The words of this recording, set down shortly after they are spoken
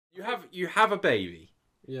You have a baby.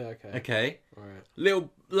 Yeah, okay. Okay. Alright.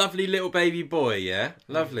 Lovely little baby boy, yeah?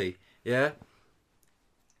 Lovely. Yeah?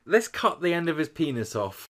 Let's cut the end of his penis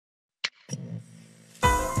off.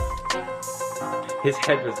 His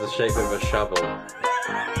head was the shape of a shovel.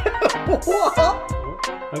 What?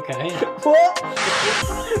 Okay. What?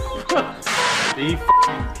 Do you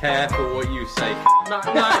care for what you say?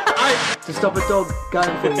 To stop a dog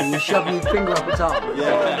going for you, you shove your finger up its arm.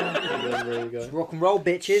 Yeah. There you go. Rock and roll,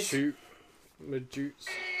 bitches. Shoot. Majutes.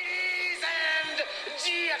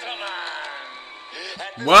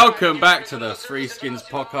 Welcome back to the Three Skins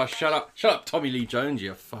podcast. Shut up, Tommy Lee Jones,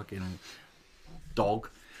 you fucking dog.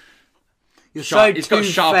 You're so He's got a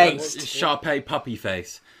two-faced. Sharpay puppy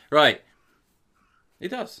face. Right. He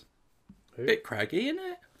does. Who? Bit craggy, isn't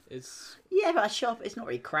it? It's Yeah, but a sharp. It's not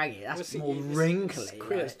really craggy. That's more wrinkly.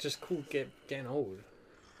 It's just called getting old.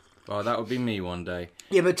 Well, that would be me one day.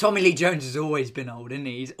 Yeah, but Tommy Lee Jones has always been old, isn't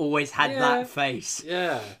he? He's always had that face.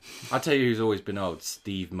 Yeah. I'll tell you who's always been old.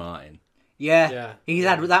 Steve Martin. Yeah. Yeah. He's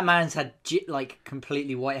had that man's had like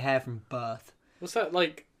completely white hair from birth. What's that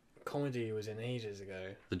like comedy he was in ages ago?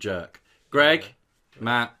 The Jerk. Greg,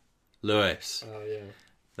 Matt, Lewis. Oh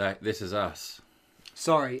yeah. This is us.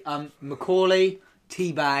 Sorry, Macaulay,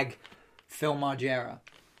 Teabag, Phil Margera.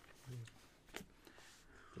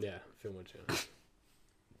 Yeah, Phil Margera.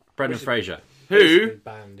 Brendan Fraser. Basically Who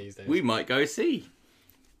banned these days. we might go see.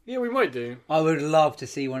 Yeah, we might do. I would love to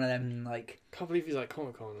see one of them. Like, Can't believe he's like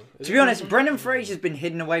Comic Con. to be honest, Brendan Fraser's been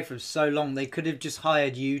hidden away for so long. They could have just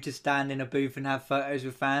hired you to stand in a booth and have photos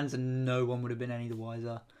with fans, and no one would have been any the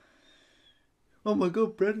wiser. Oh my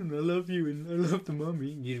god, Brendan, I love you and I love the mummy.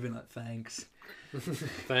 You'd have been like, thanks.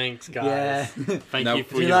 Thanks, guys. Yeah. Thank No, you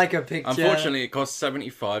for Do you your... like a picture? Unfortunately, it costs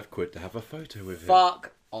 £75 to have a photo with him.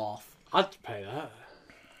 Fuck off. I'd pay that.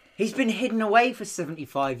 He's been hidden away for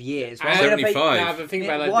 75 years. Why And- am I gonna pay- 75. Nah, but think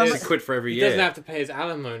about Yeah, it why like am this. I- £100 for every He year. doesn't have to pay his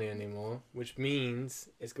alimony anymore, which means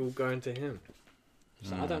it's all going to him.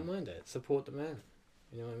 So I don't mind it. Support the man.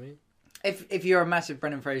 You know what I mean? If you're a massive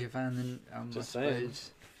Brendan Fraser fan, then Just I saying.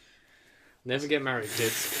 suppose. Never get married,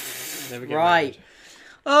 kids. Never get Right. married.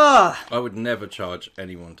 Ah, I would never charge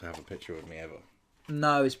anyone to have a picture with me ever.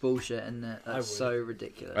 no, it's bullshit, isn't it? That's would. so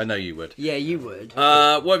ridiculous. I know you would. Yeah, you would.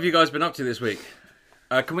 What have you guys been up to this week?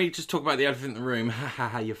 Can we just talk about the elephant in the room? Ha ha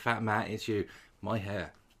ha, you fat Matt, it's you. My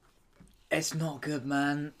hair. It's not good,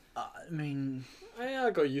 man. I mean, Yeah,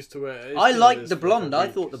 I got used to it. I liked the blonde. I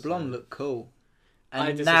thought the blonde looked cool. I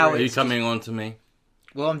And disagree. now Are you it's... coming on to me?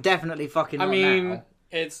 Well, I'm definitely fucking I not mean, now.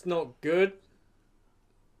 it's not good.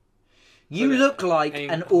 You but it look like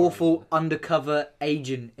ain't an horrible. awful undercover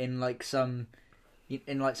agent in like some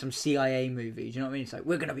CIA movie. Do you know what I mean? It's like,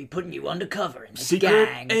 we're gonna be putting you undercover in this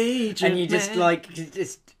gang, agent, and you just man. like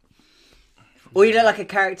or you look like a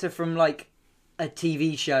character from like a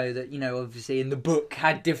TV show that, you know, obviously in the book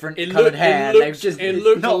had different coloured hair. It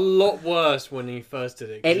looked a lot worse when he first did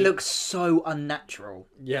it. It looks so unnatural.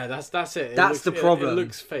 Yeah, that's it. That's the problem. It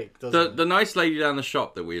looks fake, doesn't The it? nice lady down the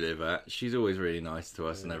shop that we live at, she's always really nice to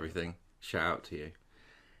us and everything. Shout out to you.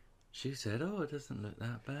 She said, "Oh, it doesn't look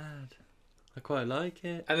that bad. I quite like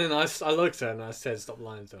it." And then I looked at her and I said, "Stop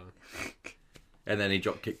lying to her." And then he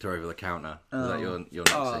drop kicked her over the counter. Was that your next thing?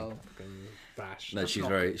 Oh, Fucking bash. No, she's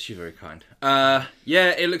very kind. Yeah,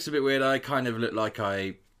 it looks a bit weird. I kind of look like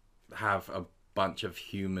I have a bunch of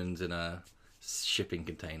humans in a shipping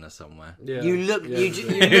container somewhere Yeah. you look Yeah, you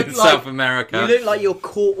in look South like America. you look like you're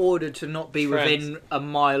court ordered to not be Trent. within a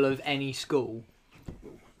mile of any school.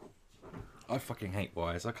 I fucking hate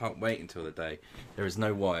wires. I can't wait until the day there is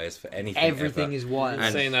no wires for anything. Everything ever. is wired.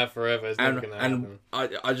 Been saying that forever. It's never And gonna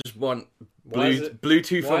happen. I just want Why is it-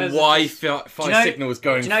 Bluetooth why and is it Wi-Fi Do you know- signals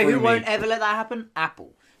going Do you know through who me. won't ever let that happen?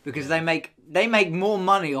 Apple. Because they make more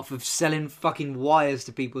money off of selling fucking wires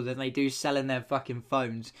to people than they do selling their fucking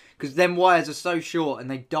phones. Because them wires are so short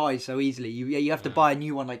and they die so easily. You have to buy a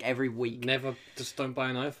new one like every week. Never, just don't buy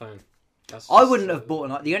an iPhone. That's I just- wouldn't have bought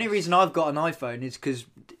an. The only reason I've got an iPhone is because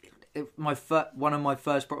one of my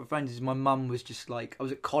first proper phones is my mum was just like, I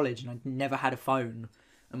was at college and I'd never had a phone.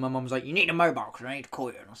 And my mum was like, you need a mobile because I need to call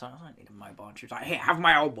you. And I was like, I don't need a mobile. And she was like, here, have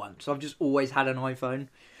my old one. So I've just always had an iPhone.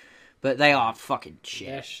 But they are fucking shit.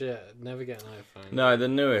 Yeah, shit. Never get an iPhone. No, the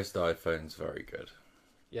newest iPhone's very good.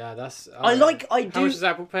 Yeah, that's. I How do. much is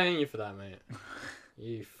Apple paying you for that, mate?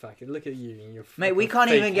 You fucking look at you and your Mate, we fucking can't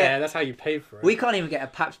fake even get- hair. That's how you pay for it. We can't even get a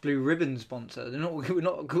Pabst Blue Ribbon sponsor. We're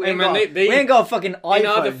not. We Hey, ain't man, got, they- we ain't got a fucking iPhone In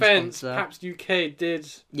our defense, sponsor. Pabst UK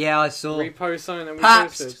did Yeah, I saw. repost something that we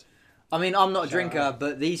Pabst. posted. I mean, I'm not a Shut drinker, up.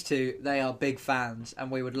 but these two, they are big fans,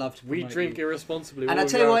 and we would love to. We promote drink you. irresponsibly. And I all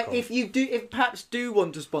tell you your what, alcohol. if Pabst do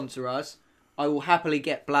want to sponsor us, I will happily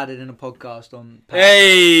get bladdered in a podcast on.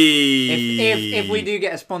 Hey! If we do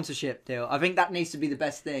get a sponsorship deal, I think that needs to be the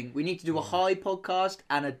best thing. We need to do a high podcast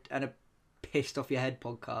and a pissed off your head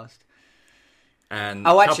podcast. And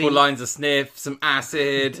Oh, a actually- couple lines of sniff, some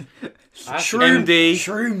acid, Shroom- MD.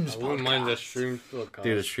 Shrooms. I wouldn't mind a Shrooms podcast.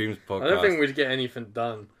 Do the Shrooms podcast. I don't think we'd get anything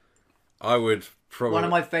done. I would probably. One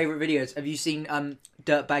of my favourite videos. Have you seen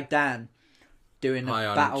Dirtbag Dan doing a High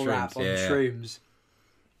on battle shrooms, rap on yeah. shrooms?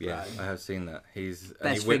 Yeah, I have seen that. And Best he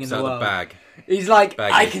thing in whips the out the world. bag. He's like,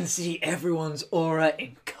 Baggy. I can see everyone's aura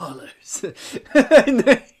in colours.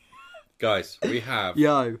 Guys, we have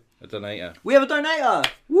Yo. a donator. We have a donator.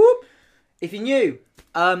 Whoop. If you're new,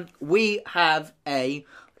 we have a...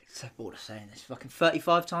 I'm bored of saying this. Fucking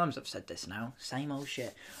 35 times I've said this now. Same old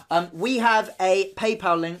shit. We have a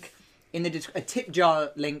PayPal link in the a tip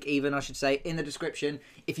jar link, even I should say, in the description.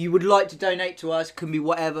 If you would like to donate to us, can be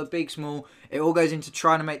whatever, big, small. It all goes into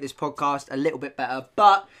trying to make this podcast a little bit better.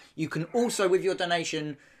 But you can also, with your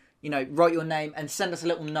donation, write your name and send us a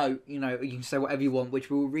little note. You can say whatever you want, which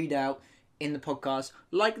we will read out in the podcast,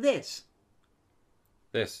 like this.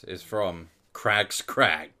 This is from Crags.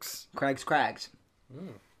 Crags.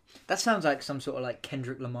 That sounds like some sort of like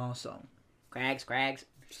Kendrick Lamar song. Crags.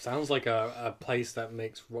 Sounds like a place that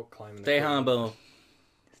makes rock climbing. Stay humble.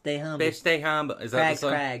 Stay humble. Bitch, stay humble. Is that the song?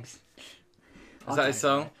 Crags. Is that a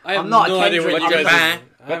song? I have I'm not a no idea Kendrick what you guys fan.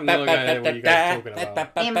 I have no idea what you guys are talking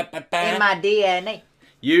about. In my DNA.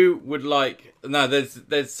 You would like... No,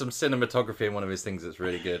 there's some cinematography in one of his things that's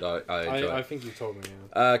really good. I enjoy I it. think you told me.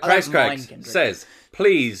 Yeah. Crags don't mind Crags Kendrick. says,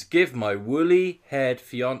 please give my woolly-haired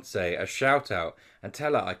fiance a shout-out and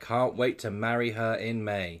tell her I can't wait to marry her in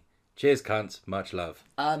May. Cheers, cunts. Much love.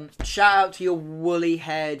 Shout out to your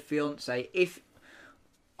woolly-haired fiance. If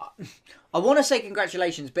I want to say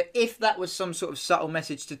congratulations, but if that was some sort of subtle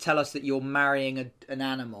message to tell us that you're marrying an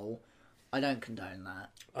animal, I don't condone that.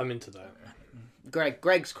 I'm into that.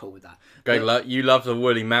 Greg's cool with that. Greg, you love the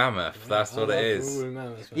woolly mammoth. That's what it is. Ooh,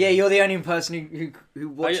 man, that's Yeah, you're the only person who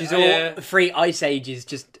watches all 3 Ice Ages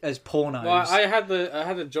just as pornos. Well, I had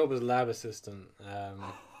a job as lab assistant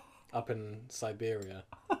up in Siberia,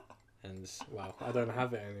 and well, I don't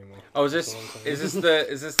have it anymore. Oh, is That's this all I'm saying.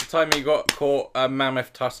 is this the time you got caught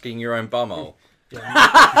mammoth tusking your own bumhole?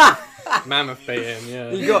 Mammoth baiting? Yeah.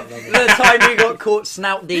 You got the time you got caught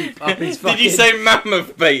snout deep up his fucking... Did you say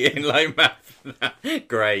mammoth baiting like mammoth?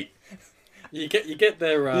 Great. You get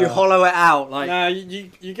their You hollow it out like... Nah,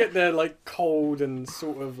 you get their like cold and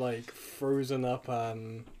sort of like frozen up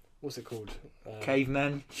what's it called?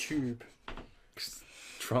 Cavemen. Tube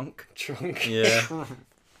Trunk? trunk. Yeah.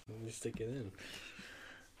 You stick it in.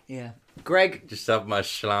 Yeah. Greg... Just have my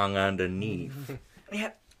schlong underneath.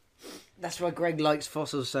 Yeah. That's why Greg likes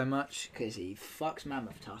fossils so much, because he fucks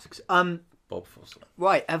mammoth tusks. Bob Fossil.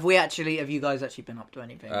 Right, have you guys actually been up to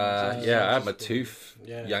anything? Yeah, I had my just tooth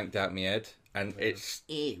yeah. yanked out my head, and it's...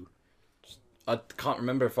 Ew. I can't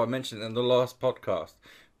remember if I mentioned it in the last podcast,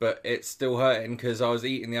 but it's still hurting because I was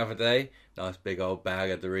eating the other day. Nice big old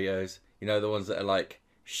bag of Doritos. You know, the ones that are like,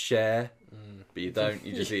 share, but you don't,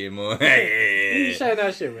 you just eat more. You say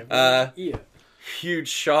that shit with yeah. Huge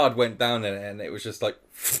shard went down in it, and it was just like...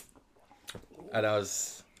 And I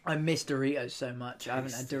was... I miss Doritos so much. I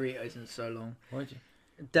haven't had Doritos in so long. Why'd you?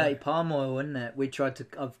 Dirty palm oil, isn't it?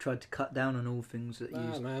 I've tried to cut down on all things that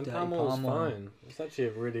use Man, dirty palm oil's palm oil. fine. It's actually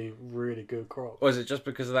a really, really good crop. Was it just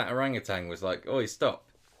because of that orangutan was like, oh, stop?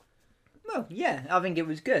 Well, yeah, I think it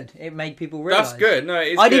was good. It made people realise. That's good. No,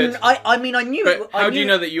 it is I good. didn't. I mean, I knew. But how I do you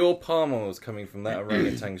knew- know that your palm oil is coming from that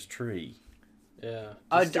orangutan's tree? Yeah.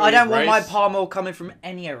 I Do you still don't eat want my rice? palm oil coming from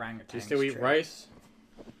any orangutan. Do you still eat rice?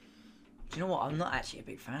 Do you know what? I'm not actually a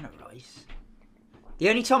big fan of rice. The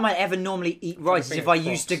only time I ever normally eat rice is think if of I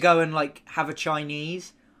used to crops. go and like have a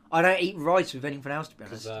Chinese. I don't eat rice with anything else, to be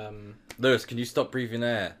honest. Because Lewis, can you stop breathing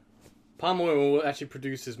air? palm oil actually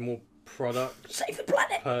produces more product Save the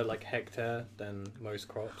planet. per like hectare than most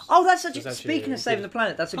crops. Oh, that's such. It's actually Speaking of saving good. the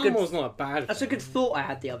planet, that's a Palm good. oil's not a bad. That's a thing. good thought I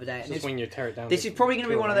had the other day. It's And just when you tear it down. this is probably going to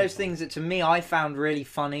be kill one of those orangutan. things that to me I found really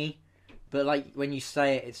funny, but like when you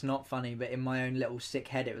say it, it's not funny. But in my own little sick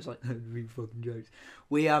head, it was like really fucking jokes.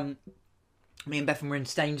 Me and Bethan were in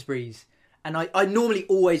Stainsbury's, and I normally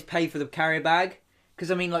always pay for the carrier bag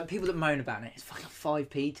because I mean like people that moan about it, it's fucking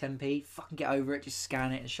 5p, 10p, fucking get over it, just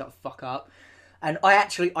scan it and shut the fuck up. And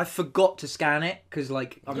I forgot to scan it because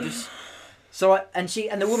like I'm just. So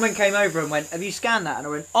the woman came over and went, "Have you scanned that?" And I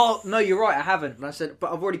went, "Oh no, you're right, I haven't." And I said,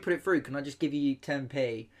 "But I've already put it through. Can I just give you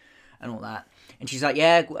 10p and all that?" And she's like,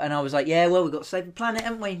 "Yeah." And I was like, "Yeah, well, we've got to save the planet,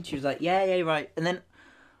 haven't we?" And she was like, "Yeah, you're right."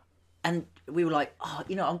 And we were like, "Oh,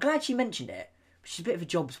 I'm glad she mentioned it. She's a bit of a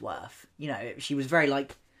job's worth." She was very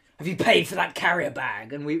like, have you paid for that carrier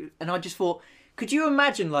bag? And I just thought, could you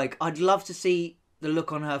imagine, like, I'd love to see the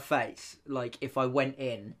look on her face, like, if I went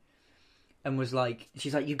in and was like,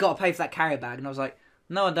 she's like, you got to pay for that carrier bag. And I was like,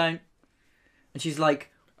 no, I don't. And she's like,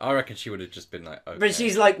 I reckon she would have just been like, okay. but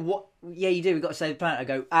she's like, what? Yeah, you do. We've got to save the planet. I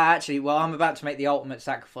go, actually, well, I'm about to make the ultimate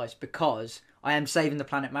sacrifice because I am saving the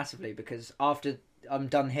planet massively because after I'm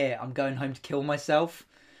done here, I'm going home to kill myself.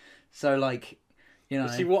 So, like, you know.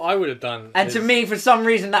 See, what I would have done. And to me, for some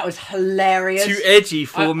reason, that was hilarious. too edgy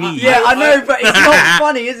for me. Yeah, I know, but it's not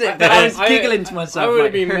funny, is it? But I was giggling to myself. I would have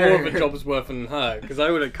like, been more of a job's worth than her because I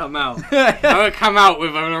would have come out. I would have come out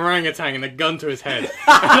with an orangutan and a gun to his head. And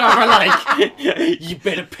I was like, you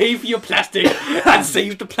better pay for your plastic and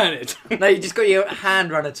save the planet. No, you just got your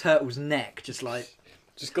hand around a turtle's neck, just like.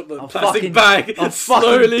 Just got the I'll plastic fucking- bag I'll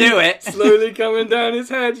slowly fucking do it. slowly coming down his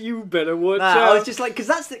head. You better watch Nah, out. I was just like,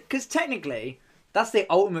 because technically, that's the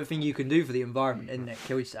ultimate thing you can do for the environment, isn't it?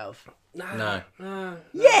 Kill yourself. No.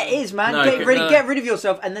 Yeah, it is, man. No, Get rid of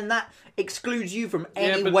yourself, and then that excludes you from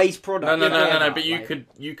any but- waste product. No. But you Like-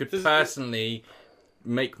 could personally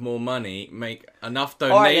make more money, make enough All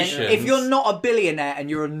right, donations. then, if you're not a billionaire and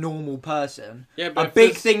you're a normal person, Yeah, but a if big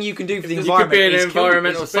there's- thing you can do for the if you could environment be an is kill-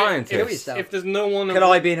 environmental is- But scientist. kill yourself. If there's no one, Could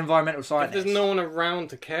I be an environmental if scientist? there's no one around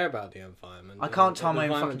to care about the environment, I can't then tie the my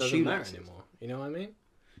own environment fucking doesn't matter shoelaces. anymore. You know what I mean?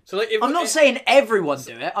 So like, if, I'm not saying everyone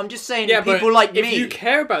do it. I'm just saying yeah, people but like if me. you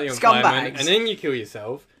care about the environment Scumbags. and then you kill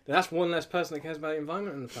yourself, then that's one less person that cares about the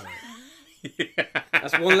environment and the planet.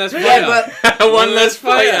 That's one less fighter. Yeah, but One less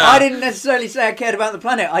fighter. I didn't necessarily say I cared about the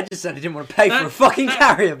planet. I just said I didn't want to pay for a fucking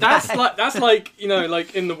carrier bag. That's like you know,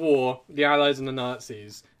 like in the war, the Allies and the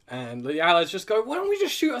Nazis, and the Allies just go, why don't we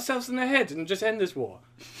just shoot ourselves in the head and just end this war?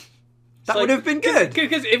 That would have been good.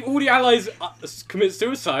 Because if all the Allies commit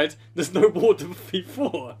suicide, there's no war to be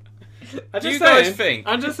fought. I'm Do you just guys saying, think?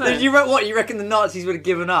 I'm just Did saying. you reckon the Nazis would have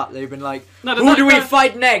given up? They've been like, No, who do we no,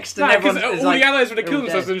 fight next? And No, because everyone all is like, the Allies would have they're killed all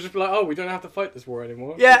themselves dead. and just be like, oh, we don't have to fight this war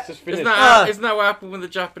anymore. Yeah. It's just finished. Isn't that what happened with the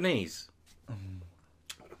Japanese?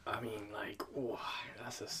 I mean, like, oh,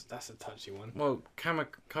 that's a touchy one. Well,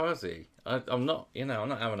 kamikaze. I'm not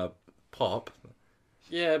having a pop.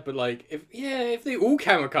 Yeah, but like, if they all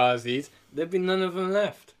kamikazes, there'd be none of them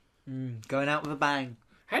left. Going out with a bang.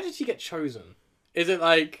 How did she get chosen? Is it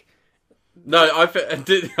like? No,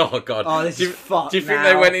 oh god. Oh, this do is you, fucked Do you think now.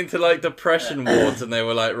 they went into like depression wards and they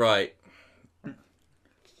were like, right,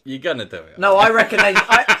 you're gonna do it? No, I reckon they.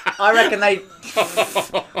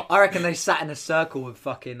 I reckon they sat in a circle with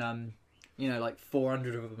fucking like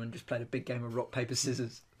 400 of them and just played a big game of rock paper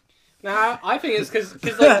scissors. Nah, I think it's because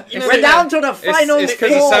like, you know, We're they- down to the final. It's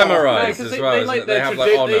because of four. samurais No, as 'cause well. they isn't like it? They their have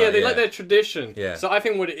like honor. they like their tradition. Yeah. So I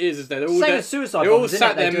think what it is they're all Same there, as suicide they're all bombers,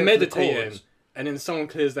 sat innit? They there do it for the meditating, cause. and then someone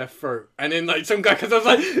clears their throat, and then like some guy comes up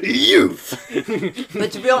like youth.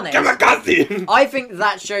 But to be honest, Kamikaze. I think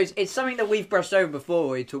that shows it's something that we've brushed over before.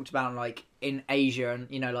 Where we talked about like in Asia and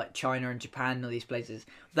like China and Japan and all these places.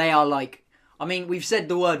 They are like, I mean, we've said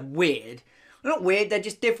the word weird. They're not weird. They're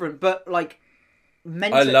just different. But like,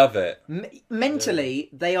 I love it. mentally,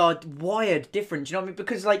 they are wired different. Do you know what I mean?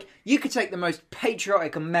 Because like, you could take the most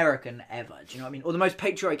patriotic American ever. Do you know what I mean? Or the most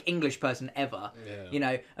patriotic English person ever.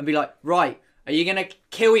 Yeah. And be like, right, are you gonna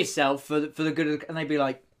kill yourself for the good of the... And they'd be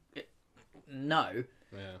like, no.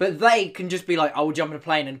 Yeah. But they can just be like, I will jump in a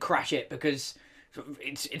plane and crash it because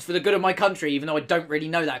it's for the good of my country, even though I don't really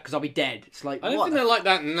know that because I'll be dead. It's like, I don't what think the they're like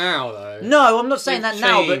that now though. No, I'm not saying They've that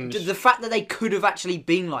now, but changed. the fact that they could have actually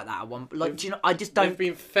been like that at one, like, do you know, I just They've don't.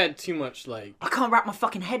 been fed too much like I can't wrap my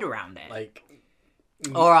fucking head around it. like.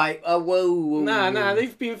 All right, whoa. Nah,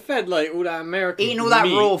 they've been fed like all that American Eating all that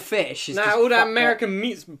meat. raw fish. Is Nah, just all that fucked up. American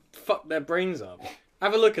meat's fucked their brains up.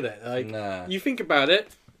 Have a look at it. Like, Nah. you think about it.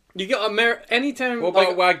 You got anytime. What like,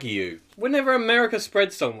 about Wagyu? whenever America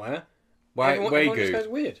spreads somewhere, everyone just goes Wagyu.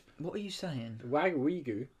 weird. What are you saying?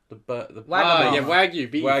 Wagyu. The Wagyu. Yeah, Wagyu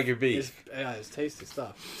beef. Wagyu beef. It's tasty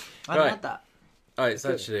stuff. I haven't Right. had that. Oh, it's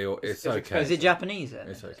actually it's okay. expensive. Is it Japanese then?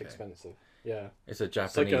 It's It's okay. expensive. Yeah. It's a It's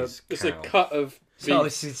like Japanese it's a cow. cut of beef. So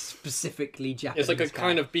it's specifically It's Japanese. like a cow.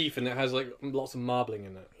 kind of beef, and it has like lots of marbling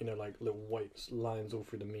in it. You know, like little white lines all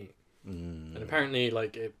through the meat. Mm. And apparently,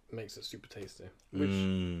 like it makes it super tasty. Which,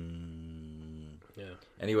 yeah.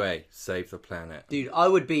 Anyway, save the planet. Dude, I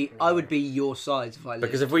would be your size if I lived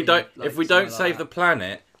Because if we in, don't like, if we somewhere don't like save that. the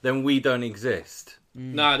planet, then we don't exist.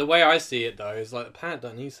 No, the way I see it though is like the planet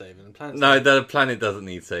doesn't need saving. The planet. No, the planet doesn't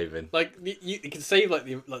need saving. Like you can save like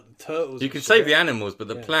the turtles. You and can shit. save the animals, but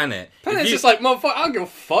the Yeah. planet. Planet's if you, just like motherfucker. I don't give a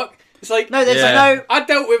fuck. It's like No, there's Yeah. no. I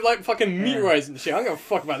dealt with like fucking meteorites and shit. I don't give a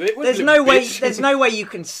fuck about it. There's no way. There's no way you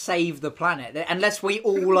can save the planet unless we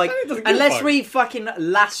all like. planet doesn't give a Unless fuck. we fucking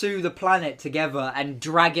lasso the planet together and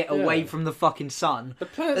drag it away Yeah. from the fucking sun. The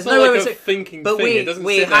planet's There's not no like way a to- thinking But thing. It we doesn't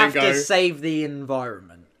we sit there have and go. to save the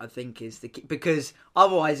environment. I think is the key, because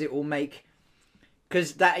otherwise it will make.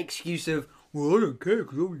 Because that excuse of well, I don't care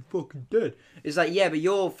because I'll be fucking dead. It's like, yeah, but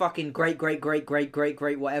your fucking great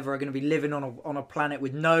whatever are going to be living on a planet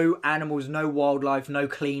with no animals, no wildlife, no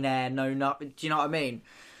clean air, no nut. Do you know what I mean?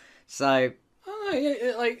 So Oh,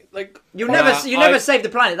 yeah, like you'll Nah, never save the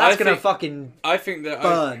planet. That's I going to think- fucking I think that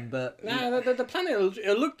burn. But nah, the planet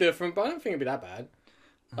it'll look different, but I don't think it'll be that bad.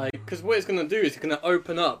 Like, because what it's gonna do is it's gonna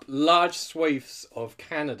open up large swathes of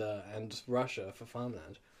Canada and Russia for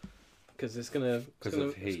farmland. Because it's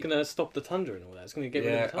gonna stop the tundra and all that. It's gonna get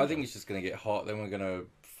rid of the tundra. I think it's just going to get hot. Then we're going to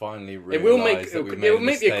finally It will make realise that we it made will a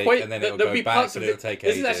make the mistake, equator. and then it'll There'll go be back, parts but of it'll it. take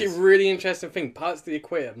This ages. is actually a really interesting thing. Parts of the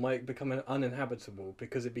equator might become uninhabitable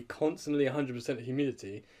because it'd be constantly 100%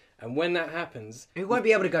 humidity, and when that happens, it won't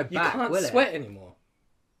be able to go you back. can't will sweat anymore.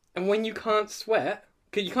 And when you can't sweat,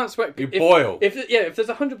 because you can't sweat, You boil. If there's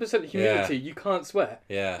 100% humidity, you can't sweat.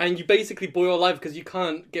 Yeah. And you basically boil alive because you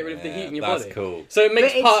can't get rid of the heat in your that's body. cool. So it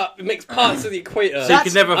makes But it makes parts of the equator. So you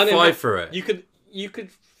could never fly uninhab- through it. You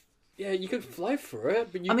could fly through it,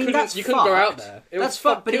 but you I mean, couldn't. that's You couldn't go out fucked. there. It That's would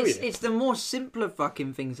fucked, but kill it's you. it's the more simpler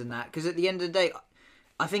fucking things than that. Because at the end of the day,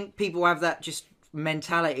 I think people have that just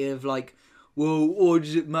mentality of like, well, why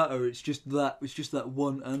does it matter? It's just that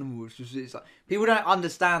one animal. It's like people don't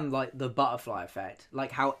understand like the butterfly effect,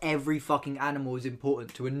 like how every fucking animal is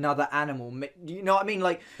important to another animal. You know what I mean?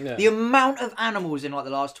 Like Yeah. the amount of animals in like the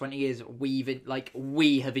last 20 years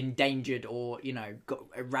we have endangered or got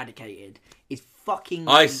eradicated is fucking.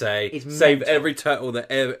 I say is save mental. every turtle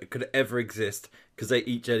that could ever exist because they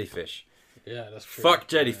eat jellyfish. Yeah, that's true. Fuck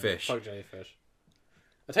jellyfish. Yeah, fuck jellyfish.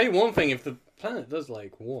 I'll tell you one thing: if the planet does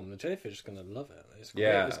like warm, the jellyfish is gonna love it. It's great.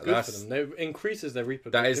 Yeah, It's good for them. It increases their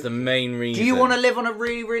reproductive. That is the main reason. Do you want to live on a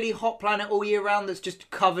really, really hot planet all year round that's just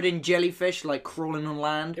covered in jellyfish, like crawling on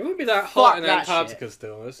land? It won't be that Fuck hot in that Antarctica shit.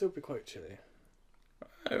 still. It'll still be quite chilly.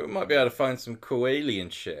 We might be able to find some cool alien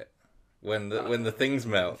shit when the things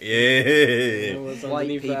melt. Yeah.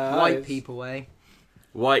 White people, eh?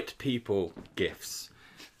 White people gifts.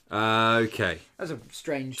 Okay. That's a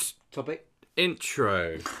strange topic.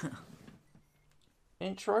 Intro.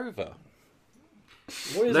 Introver.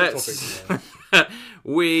 What is Let's. the topic today?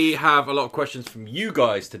 We have a lot of questions from you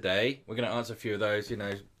guys today. We're going to answer a few of those.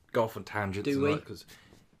 Go off on tangents. Do and we? all that, 'cause-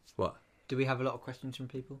 what? Do we have a lot of questions from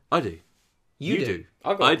people? I do. You do. do.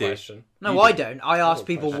 I've got I a do. question. No, You I do. don't. I got asked a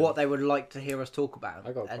people question. what they would like to hear us talk about,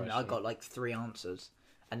 I got a and I question. got like 3 answers,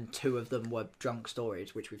 and 2 of them were drunk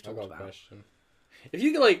stories, which we've I've talked got a about. question. If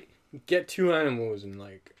you could get 2 animals and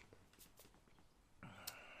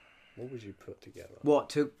what would you put together?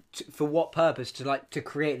 What for? What purpose? To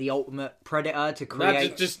create the ultimate predator? To Nah,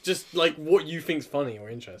 create? just what you think's funny or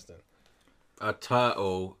interesting. A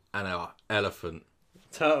turtle and an elephant.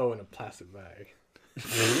 Turtle in a plastic bag.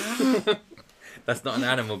 That's not an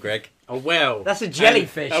animal, Greg. A whale. That's a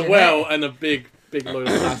jellyfish. A isn't whale it? and a big load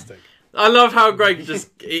of plastic. I love how Greg just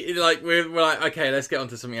we're like, okay, let's get on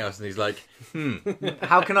to something else, and he's like,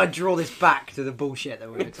 How can I draw this back to the bullshit that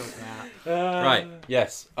we were talking about? right,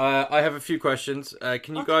 yes. I have a few questions.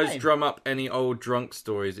 Can you Okay. guys drum up any old drunk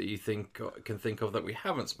stories that you can think of that we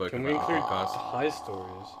haven't spoken Can we about? include high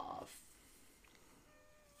stories?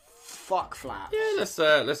 Fuck flaps.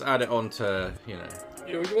 Yeah, let's add it on to You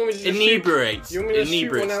want me to just inebriate. You want me to shoot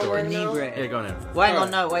Inebriate one out story. right now? Inebriate. Yeah, go on in. Well, hang on,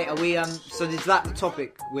 Alright. no, wait, are we, so is that the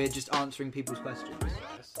topic? We're just answering people's questions?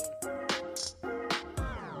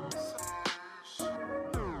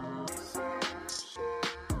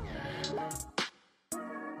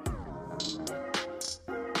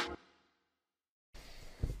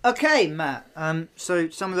 Okay, Matt, so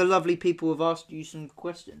some of the lovely people have asked you some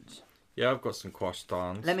questions. Yeah, I've got some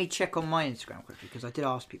questions. Let me check on my Instagram quickly, because I did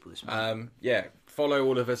ask people this morning. Yeah, follow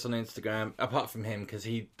all of us on Instagram, apart from him, because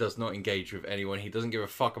he does not engage with anyone. He doesn't give a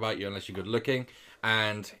fuck about you unless you're good looking,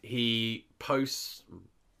 and he posts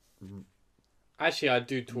Actually, I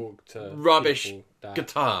do talk to rubbish people that-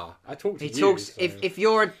 guitar. I talk to He you. talks, so- if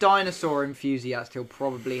you're a dinosaur enthusiast, he'll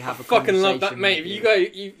probably have a fucking conversation love that, mate. If with you go,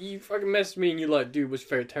 you fucking message me and you dude, what's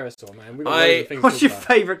your favourite pterosaur, man? We got I- loads of things to What's talk your about.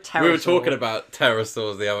 favourite pterosaur? We were talking about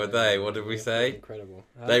pterosaurs the other day. What did we Yeah, say? Incredible.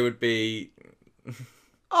 They would be.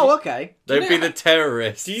 Oh, okay. They'd be know- the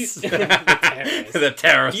terrorists. Do you- the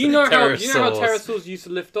terrorists. Do you know how pterosaurs. pterosaurs used to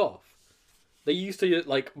lift off? they used to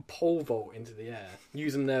like pole vault into the air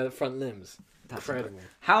using their front limbs. That's Incredible.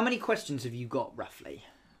 How many questions have you got roughly?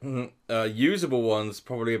 Usable ones,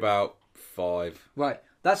 probably about 5. Right,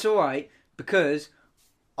 that's all right because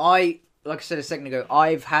like I said a second ago,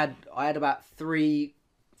 I had about three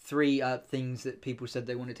things that people said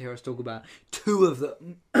they wanted to hear us talk about. Two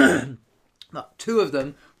of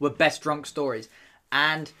them were best drunk stories,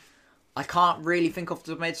 and I can't really think off the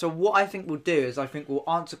top of my head. So what I think we'll do is I think we'll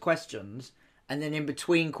answer questions, and then in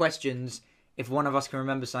between questions, if one of us can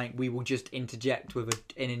remember something, we will just interject with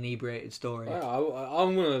an inebriated story.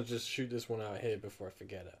 I'm gonna just shoot this one out here before I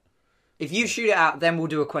forget it. If you shoot it out, then we'll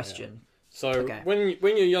do a question. So Okay. when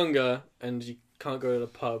you're younger and you can't go to the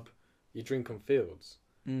pub, you drink on fields.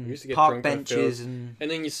 We used to get Park drunk on benches fields,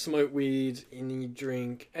 and then you smoke weed, and then you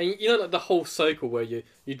drink, and you know like the whole cycle where you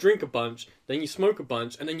drink a bunch, then you smoke a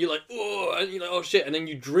bunch, and then you're like and you're like oh shit, and then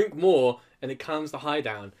you drink more, and it calms the high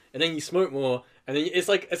down, and then you smoke more, and then it's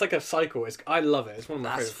like a cycle. I love it. It's one of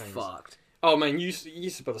my that's favorite things. fucked. Oh man, you used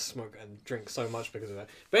to be able to smoke and drink so much because of that.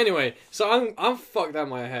 But anyway, so I'm fucked out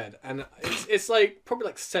my head, and it's like probably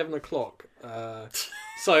like 7 o'clock.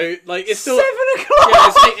 So like it's still 7 o'clock.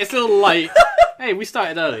 yeah, it's still light. Hey, we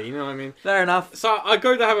started early, you know what I mean? Fair enough. So I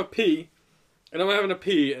go to have a pee, and I'm having a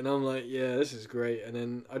pee, and I'm like, yeah, this is great. And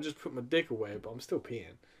then I just put my dick away, but I'm still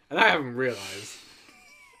peeing, and I haven't realised.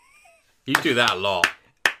 You do that a lot.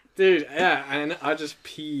 Dude, yeah, and I just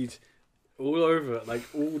peed all over it, like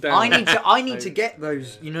all down. I need to get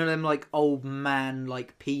those, you know, them like old man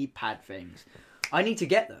like pee pad things. I need to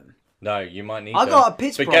get them. No, you might need I them. got a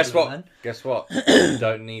piss But problem, guess what? man. Guess what? You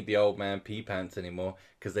don't need the old man pee pants anymore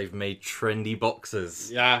because they've made trendy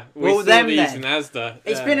boxes. Yeah, we Well, saw them these then. in Asda.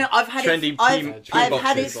 It's yeah. been I've had Trendy it I've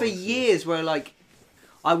had it boxes. for years where like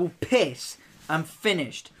I will piss, I'm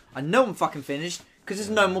finished. I know I'm fucking finished because there's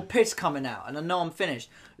no more piss coming out, and I know I'm finished.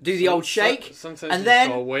 Do the old shake, Sometimes and you then just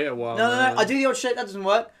gotta wait a while. no, man. I do the old shake. That doesn't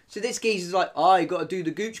work. So this geezer's like, oh, you got to do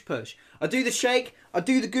the gooch push. I do the shake. I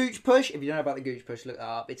do the gooch push. If you don't know about the gooch push, look that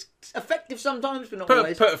up. It's effective sometimes, but not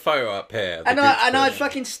always. Put a photo up here. And I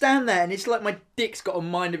fucking stand there, and it's like my dick's got a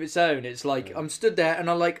mind of its own. It's like I'm stood there, and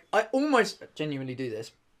I almost genuinely do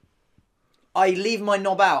this. I leave my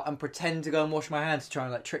knob out and pretend to go and wash my hands to try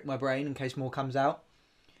and like trick my brain in case more comes out.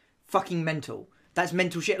 Fucking mental. That's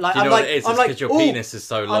mental shit. Like Do you I'm know like, what it is? I'm It's like, because your "Ooh, penis is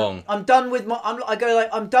so long. I'm done with my.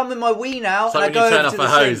 I'm done with my wee now. It's like and when I you go turn over off to a the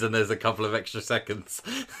hose sink. and there's a couple of extra seconds.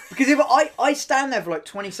 Because if I stand there for like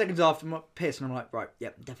 20 seconds after my piss, and I'm like, right,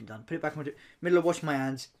 yep, definitely done. Put it back in my middle of washing my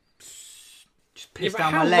hands. Just piss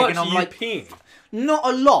down my leg, and I'm like, peeing? not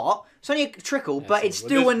a lot. It's only a trickle, but so- it's well,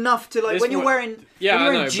 still this- enough to like this when you're one- wearing. Yeah, when I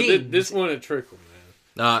you're know, wearing but jeans. this one a trickle,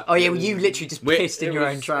 man. Oh yeah, well you literally just pissed in it your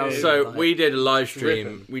was- own trousers. So like. we did a live stream.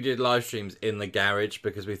 Ripping. We did live streams in the garage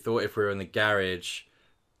because we thought if we were in the garage,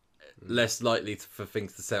 less likely for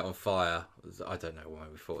things to set on fire. I don't know why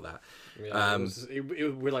we thought that. Yeah,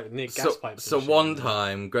 we're like near gas pipes. So and shit, one man.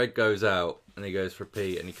 time, Greg goes out and he goes for a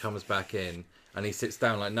pee, and he comes back in and he sits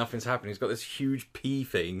down like nothing's happened. He's got this huge pee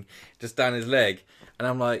thing just down his leg, and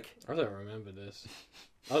I'm like, I don't remember this.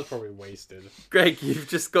 I was probably wasted. Greg, you've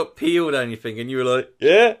just got pee all down your thing, and you were like,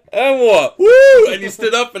 yeah, and what? Woo! And you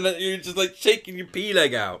stood up and you were just like shaking your pee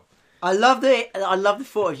leg out. I love the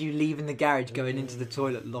thought of you leaving the garage, going into the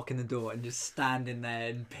toilet, locking the door, and just standing there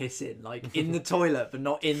and pissing, like in the toilet, but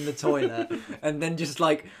not in the toilet, and then just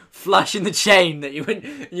like flushing the chain that you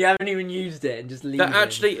haven't even used it, and just leaving. That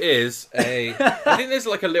actually is a. I think there's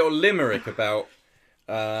like a little limerick about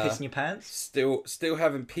pissing your pants. still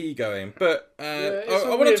having pee going, but it's I a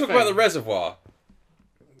want to weird talk about thing. the reservoir,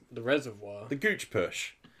 The reservoir. the gooch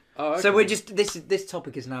push. Oh, okay. So we're just this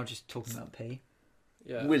topic is now just talking about pee.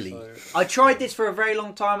 yeah, Willy. so- I tried this for a very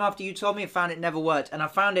long time after you told me, and found it never worked, and I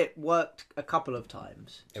found it worked a couple of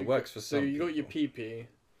times. It works for So some. you got your people. pee.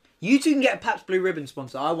 You two can get a Pabst Blue Ribbon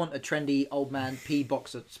sponsor. I want a trendy old man pee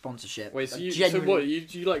boxer sponsorship. Wait, so Like, you so genuinely.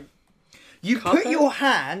 what? You like? You cup put it? your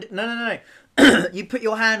hand. No. You put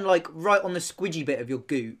your hand like right on the squidgy bit of your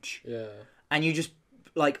gooch, Yeah. and you just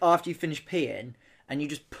like after you finish peeing, and you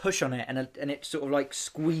just push on it, and it sort of like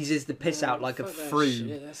squeezes the piss out like a Fuck that fruit.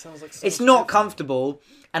 shit, that sounds like It's so not heavy. comfortable,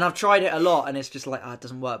 and I've tried it a lot, and it's just like it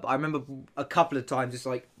doesn't work. But I remember a couple of times it's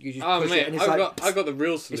like you just Oh push it, man, and it's I like got the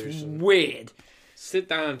real it's solution. weird. Sit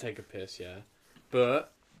down and take a piss, yeah,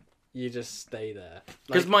 but you just stay there.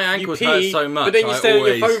 'Cause Like, my you ankles pee, hurt so much, But then you I stay on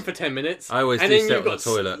always- your phone for 10 minutes. I always and do then sit you've on the got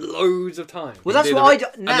toilet. loads of time. Well, that's do what I the-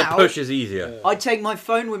 do And now. the push is easier. Yeah. I take my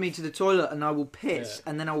phone with me to the toilet and I will piss, Yeah.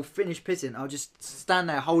 and then I will finish pissing. I'll just stand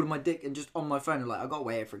there holding my dick and just on my phone, and like I got to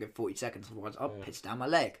wait here for a good 40 seconds, otherwise I'll piss down my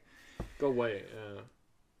leg. Go wait. Yeah.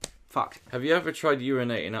 Fucked. Have you ever tried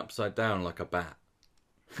urinating upside down like a bat?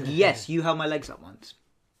 Yes, you held my legs up once.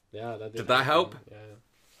 Yeah, that Did that help? Yeah.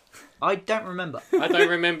 I don't remember. I don't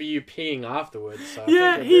remember you peeing afterwards. So I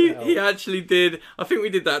Yeah, think it did he help. actually did. I think we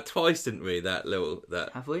did that twice, didn't we? That.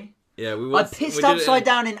 Have we? Yeah, we. I once- pissed we did it upside in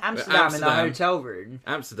down in Amsterdam in a Amsterdam. hotel room.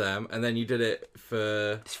 Amsterdam, and then you did it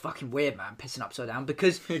for. It's fucking weird, man, pissing upside down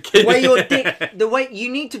because the way your dick, the way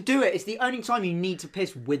you need to do it, it's the only time you need to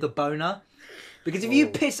piss with a boner. Because if you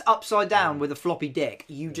piss upside down with a floppy dick,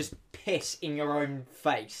 you just piss in your own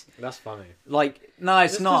face. That's funny. Like, no,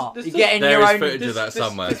 it's not. this You does- get in There your is own footage of that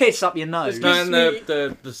somewhere. piss up your nose. This No, gives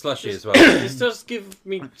and me- the slushy as well. This does give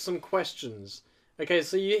me some questions. Okay,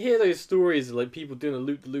 so you hear those stories of like people doing a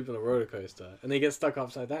loop on a roller coaster and they get stuck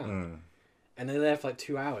upside down. And they're there for like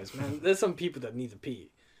 2 hours. Man, there's some people that need to pee.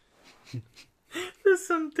 There's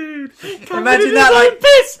some dude. Imagine that, like,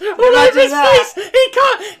 piss all imagine over his that.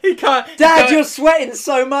 face. He can't. Dad, you're sweating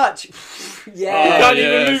so much. He Yeah. can't yeah,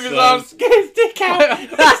 even move his son. arms to get his dick out.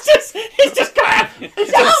 He's just going. He's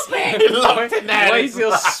just locked in there. Why is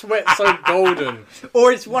your sweat so golden?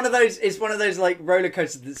 Or it's one of those. It's one of those like roller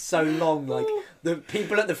coasters that's so long. Like the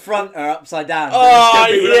people at the front are upside down. but Oh, there's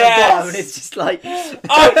still people at the yes. bottom, and it's just like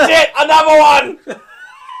Oh shit! Another one.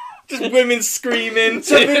 Just women screaming.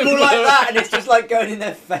 some people like that, and it's just like going in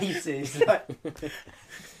their faces. Like,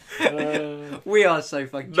 we are so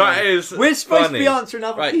fucking. That drunk. is. We're supposed funny. to be answering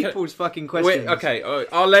other Right, can- people's fucking questions. Okay,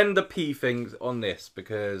 I'll end the pee things on this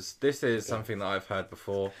because this is something that I've heard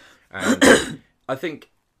before, and I think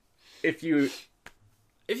if you've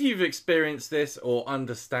experienced this or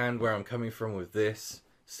understand where I'm coming from with this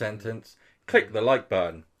sentence, click the like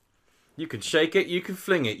button. You can shake it, you can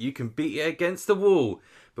fling it, you can beat it against the wall,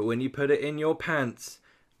 but when you put it in your pants,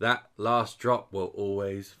 that last drop will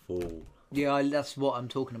always fall. Yeah, that's what I'm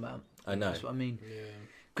talking about. I know. That's what I mean. Yeah.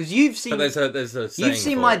 Because you've seen, But there's a saying you've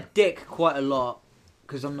seen for my it. dick quite a lot.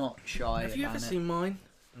 Because I'm not shy. Have you ever about it. seen mine?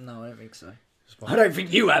 No, I don't think so. I don't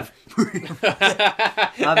think you have.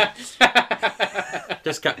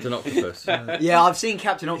 Just Captain Octopus. Yeah, I've seen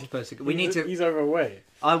Captain Octopus. We need to. He's overweight.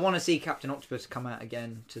 I want to see Captain Octopus come out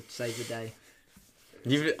again to save the day.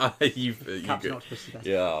 You've Captain Octopus is the best.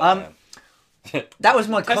 Yeah. man. That was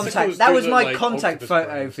my Testicles contact. do That was look my like contact octopus photo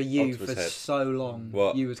brains. for you Octopus for head. so long.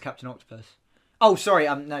 What? You was Captain Octopus. Oh, sorry.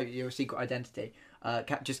 No, you're a secret identity.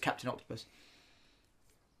 Just Captain Octopus.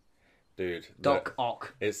 Dude. Doc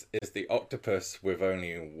Ock. It's the octopus with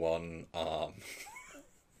only one arm.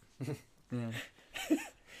 Yeah. Because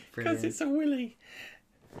Brilliant. it's a willy.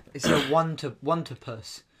 It's a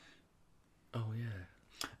one-to-pus. Oh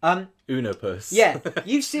yeah. Unopus. Yeah,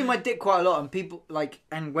 you've seen my dick quite a lot, and people like,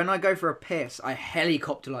 and when I go for a piss, I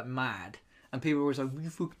helicopter like mad, and people are always like, "What are you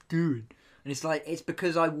fucking doing?" And it's like, it's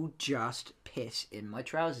because I will just piss in my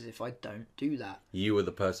trousers if I don't do that. You were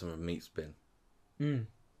the person with meat spin. Mm.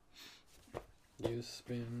 You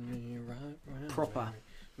spin me right round. Proper.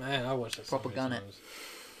 Man, I watched that so Proper many gun it. times.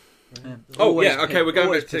 Yeah. Oh Always yeah. Okay, piss- we're going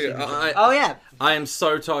always back to. pissing myself. I Oh yeah. I am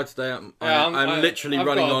so tired today. I'm literally I've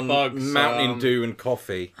running got a on bug, so, Mountain Dew and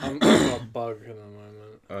coffee. I've got a bug at the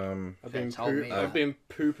moment. I've been told me that. I've been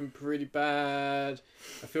pooping pretty bad.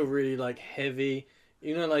 I feel really like heavy.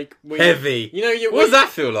 You know, like when Heavy. You know, What does that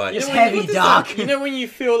feel like? It's when heavy, what does Doc. that- You know when you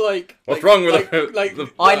feel like What's like- wrong with like, the- like the-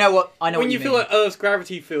 I know what when you feel mean. like Earth's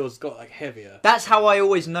gravity feels got like heavier. That's how I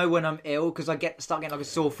always know when I'm ill because I start getting like a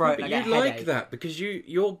sore throat But and I you get a like headache. that because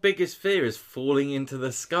your biggest fear is falling into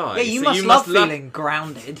the sky. Yeah, you So must love feeling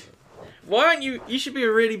grounded. Why aren't you? You should be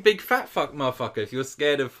a really big fat fuck motherfucker if you're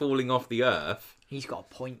scared of falling off the earth. He's got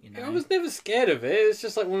a point, you know. I was never scared of it. It's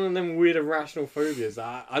just like one of them weird irrational phobias.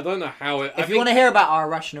 I don't know how it. If you want to hear about our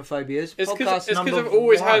irrational phobias, it's podcast because number I've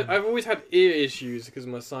always one. had ear issues because of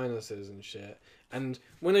my sinuses and shit. And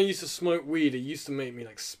when I used to smoke weed, it used to make me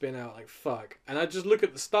like spin out like fuck. And I just look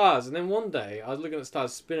at the stars. And then one day I was looking at the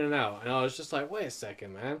stars spinning out, and I was just like, wait a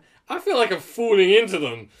second, man. I feel like I'm falling into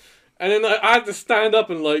them. And then I had to stand up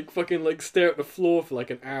and like fucking like stare at the floor for like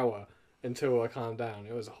an hour until I calmed down.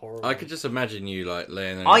 It was horrible. I could just imagine you like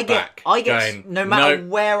laying on I your back. get, going, no matter "Nope."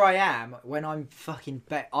 where I am, when I'm fucking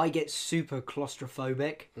I get super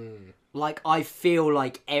claustrophobic. Like, I feel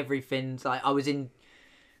like everything's, like, I was in,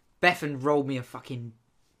 Bethan rolled me a fucking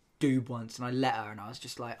doob once, and I let her, and I was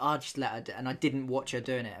just like, I'll just let her, and I didn't watch her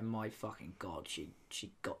doing it, and my fucking God, she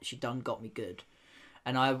got me good.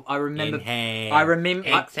 And I remember, Inhale, I remember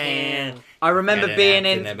Get it being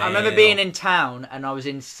out in, in the I remember middle. being in town, and I was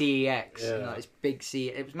in CEX, Yeah. like this big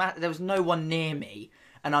it was there was no one near me,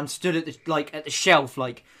 and I'm stood at the shelf,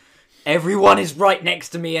 like everyone is right next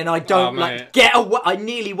to me, and I don't mate. get away. I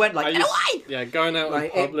nearly went like, I get used- away. Yeah, going out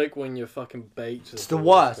Like, in public when you're fucking baked. It's the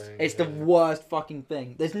worst. It's the worst fucking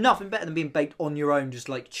thing. There's nothing better than being baked on your own, just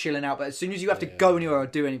like chilling out. But as soon as you have to go anywhere or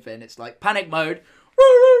do anything, it's like panic mode.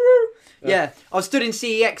 Yeah, I was stood in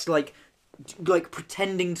CEX like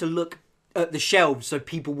pretending to look at the shelves so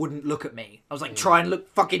people wouldn't look at me. I was like trying to look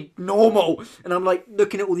fucking normal, and I'm like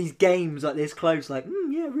looking at all these games like this close, like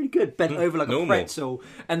yeah, really good, bent over like a pretzel,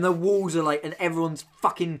 and the walls are like, and everyone's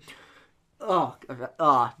fucking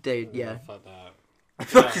dude, yeah. Fuck that.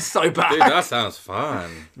 It's so bad. Dude, that sounds fun.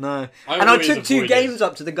 No. I And I always took 2 avoid games this.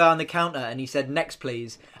 up to the guy on the counter and he said, next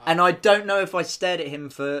please. And I don't know if I stared at him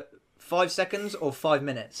for 5 seconds or 5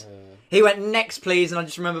 minutes. He went, next please, and I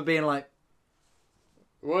just remember being like...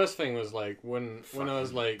 Worst thing was like when I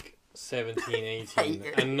was like 17, 18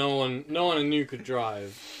 and no one I knew could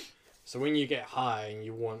drive. So when you get high and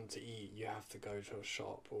you want to eat, you have to go to a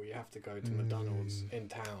shop or you have to go to McDonald's in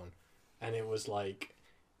town. And it was like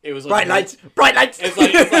Bright lights! Bright lights! It's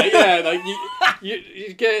like yeah, like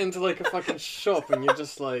you get into like a fucking shop and you're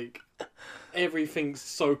just like everything's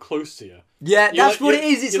so close to you. Yeah, You're that's what it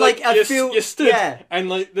is. It's like I feel... you stood Yeah. and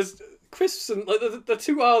like there's crisps and like the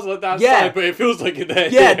 2 hours like that Yeah. side, but it feels like you're there.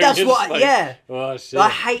 Yeah, and that's you're what... just like, yeah. Oh shit. I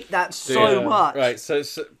hate that so Yeah. much. Right, so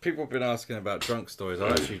people have been asking about drunk stories. I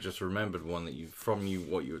actually just remembered one that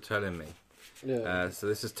what you were telling me. Yeah. So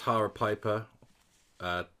this is Tara Piper.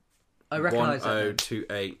 I recognise that name.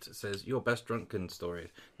 1028 says your best drunken stories.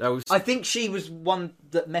 That was. I think she was one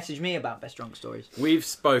that messaged me about best drunk stories. We've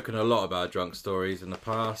spoken a lot about drunk stories in the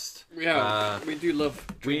past. Yeah, we do love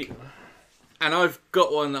drinking. And I've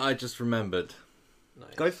got one that I just remembered.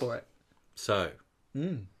 Nice. Go for it. So,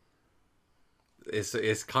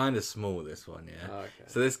 it's kind of small, this one, yeah? Oh, okay.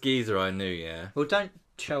 So this geezer I knew, yeah? Well, don't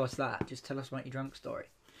show us that. Just tell us about your drunk story.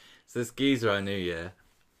 So this geezer I knew, yeah?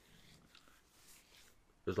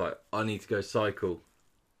 Was like, I need to go cycle.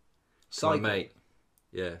 Cycle? My mate.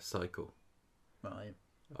 Yeah, cycle. Right.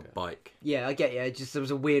 A bike. Yeah, I get you. It just there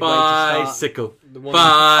was a weird way to start. Bicycle. The one Oh,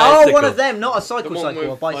 Bicycle. one of them, not a cycle, The one cycle, a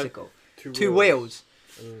with, like, bicycle. two 2 wheels.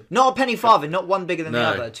 Not a penny farthing, not one bigger than the No.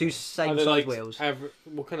 other. 2 same Are they, size like, wheels.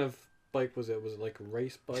 what kind of bike was it? Was it like a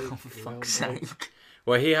race bike? Oh, for fuck's sake.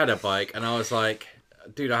 Well, he had a bike, and I was like,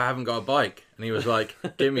 dude, I haven't got a bike. And he was like,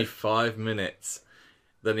 give me 5 minutes.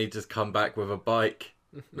 Then he'd just come back with a bike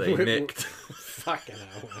that he nicked. Fucking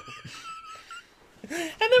hell. And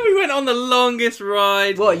then we went on the longest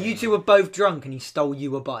ride. What, you two were both drunk and he stole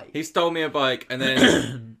you a bike? He stole me a bike, and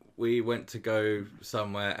then we went to go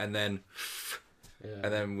somewhere, and then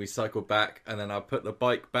we cycled back, and then I put the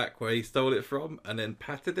bike back where he stole it from, and then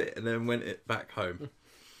patted it, and then went it back home.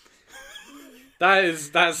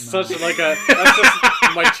 That's such like that's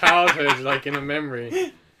just my childhood, like in a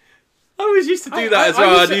memory. I always used to do that as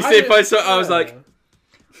well. And you see, if I was like,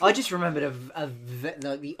 I just remembered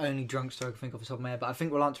like the only drunk story I can think of off the top of my head, but I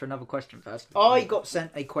think we'll answer another question first. I got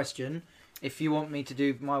sent a question. If you want me to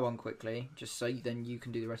do my one quickly, just so then you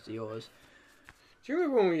can do the rest of yours. Do you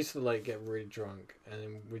remember when we used to like get really drunk and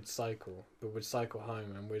then we'd cycle, but we'd cycle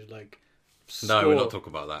home and we'd like. no, we're not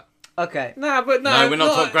talking about that. Okay. Nah, but No, we're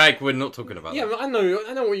not talking. Greg, we're not talking about Yeah, that. I know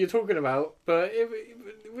what you're talking about, but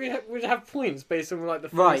we'd have points based on like the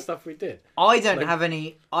fun Right. stuff we did. I don't have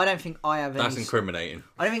any. I don't think I have any. That's incriminating.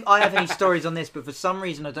 I don't think I have any stories on this, but for some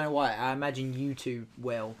reason I don't know why. I imagine you two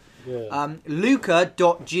will. Yeah.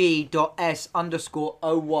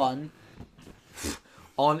 Luca.g.s_01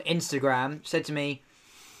 on Instagram said to me,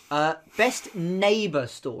 best neighbour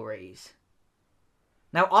stories.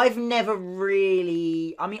 Now, I've never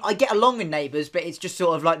really... I mean, I get along with neighbours, but it's just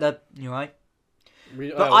sort of like you right?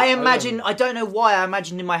 But I imagine... I don't know why, I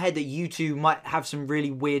imagined in my head that you two might have some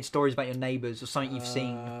really weird stories about your neighbours or something you've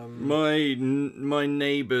seen. My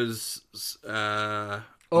neighbours. Or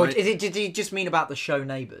did you just mean about the show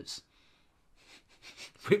Neighbours?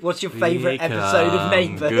 What's your favourite episode of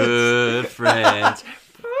Neighbours? Good friends.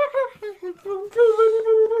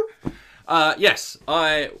 Yes,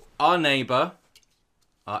 our neighbour,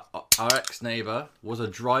 our ex-neighbour, was a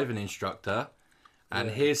driving instructor,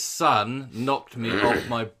 and his son knocked me off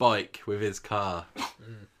my bike with his car.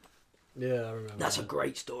 Yeah, I remember. That's a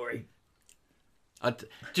great story. Do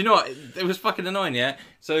you know what? It was fucking annoying, yeah?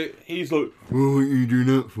 So he's like, what are you doing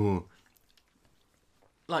that for?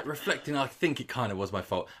 Like, reflecting, I think it kind of was my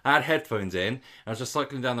fault. I had headphones in, I was just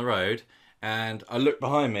cycling down the road, and I looked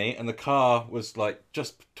behind me, and the car was, like,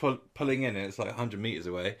 just pulling in, and it's, like, 100 metres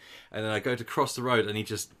away. And then I go to cross the road, and he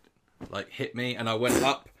just, like, hit me, and I went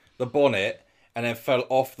up the bonnet, and then fell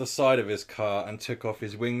off the side of his car and took off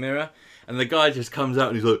his wing mirror. And the guy just comes out,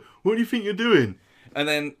 and he's like, what do you think you're doing? And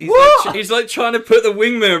then he's like trying to put the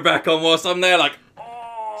wing mirror back on whilst I'm there, like,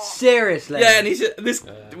 Seriously? yeah. And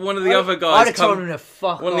one of the other guys. I'd have told him to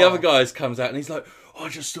fuck One of off. the other guys comes out and he's like, I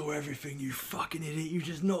just saw everything, you fucking idiot. You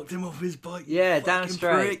just knocked him off his bike. Yeah, you damn fucking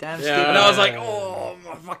straight. prick." Damn Yeah. stupid. And I was like, oh,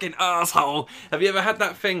 my fucking asshole. Have you ever had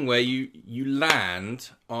that thing where you land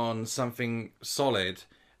on something solid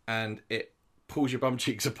and it pulls your bum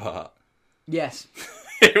cheeks apart? Yes.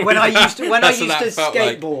 When I used to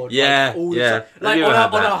skateboard, yeah, like, all the yeah. time. Have Like you on ever had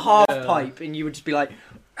a that? half Yeah. pipe, and you would just be like,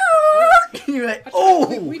 you're like, We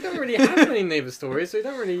oh. don't really have any neighbour stories, so we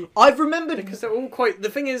don't really... I've remembered. Because they're all quite... The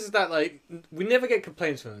thing is that, like, we never get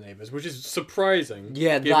complaints from the neighbours, which is surprising.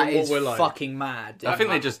 Yeah, given that what is we're like. fucking mad. I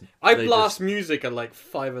think they just... I they blast music at like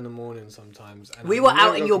 5 a.m. sometimes. And We I were never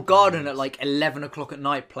out in got your garden at complaints. like 11 o'clock at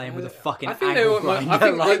night playing with a fucking I think, angle I grinder.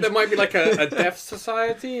 think like, like, there might be like a deaf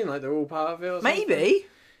society and like they're all part of it or something. maybe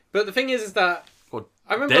But the thing is that Or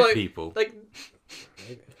I remember dead like, people. like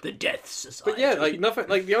the Death Society. but yeah, like nothing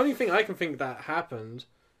like the only thing I can think that happened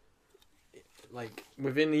like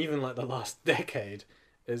within even like the last decade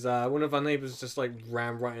is one of our neighbours just like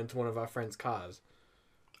ran right into one of our friends' cars.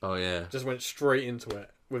 Oh, yeah. Just went straight into it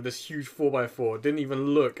with this huge 4x4. Didn't even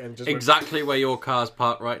look and just Exactly where your car's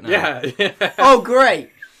parked right now. went, yeah. Oh, great.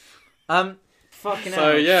 Fucking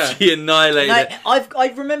So hell. yeah. She annihilated No, it.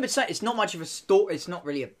 I've remembered saying it's not much of a story. It's not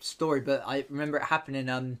really a story, but I remember it happening.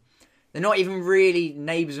 They're not even really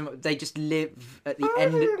neighbours. They just live at the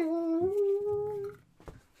end.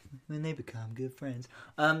 Then they become good friends.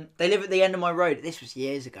 They live at the end of my road. This was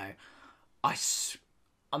years ago.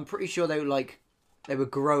 I'm pretty sure they were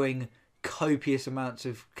growing copious amounts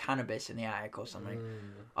of cannabis in the attic or something.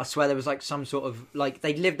 I swear there was like some sort of like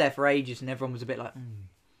they'd lived there for ages and everyone was a bit like,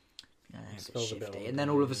 yeah, they're a bit Smells a bit shifty. like And then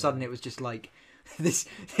all of a sudden it was just like this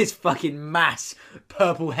fucking mass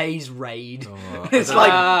purple haze raid. Oh, It's I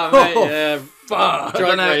like, mate, oh, yeah, fuck. I drug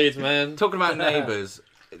don't know. raids, man. Talking about neighbours,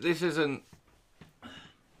 this isn't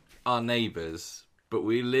our neighbours, but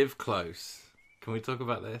we live close. Can we talk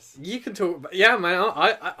about this? You can talk about... Yeah, man,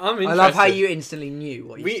 I'm interested. I love how you instantly knew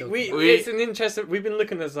what you were talking about. It's an interesting... We've been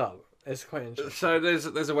looking this up. It's quite interesting. So there's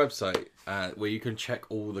a website where you can check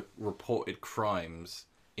all the reported crimes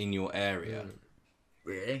in your area.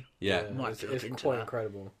 Really? Yeah. Might It's, have to look it's into quite that.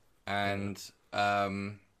 incredible. And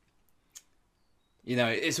you know,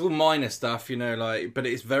 it's all minor stuff, you know, like, but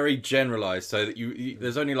it's very generalized, so that you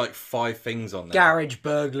there's only like 5 things on there. Garage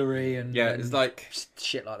burglary and Yeah, it's like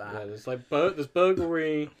shit like that. Yeah, there's like there's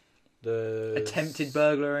burglary, there's... Attempted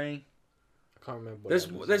burglary. I can't remember. What there's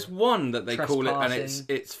that was. there's one that they call it, and Trespassing.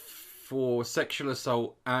 it's for sexual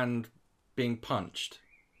assault and being punched,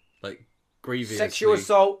 like grievously. Sexual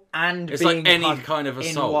assault and It's being like any punched kind of in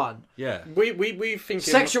assault. one. Yeah. We think...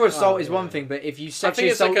 Sexual assault is one thing, but if you I think sexually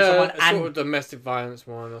it's like assault someone a sort and of domestic violence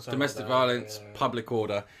one or something. Domestic like that. violence, Yeah. public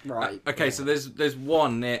order. Right. Okay, so there's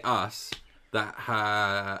one near us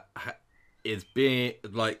that is being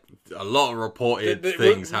like a lot of reported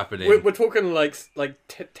things happening. We're talking like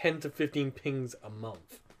 10 to 15 pings a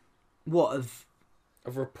month what of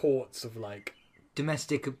of reports of like...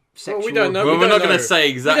 domestic sexual. Well, we don't know. Well, we we're don't not going know. to say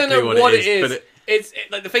exactly we don't know what it is, is. but It's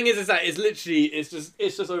like the thing is that it's literally it's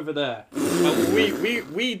just over there. And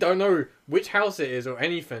we don't know which house it is or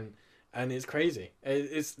anything, and it's crazy.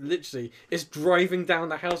 It's literally it's driving down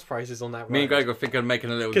the house prices on that road. me and Greg were thinking of making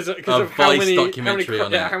a little because a of how Vice many documentary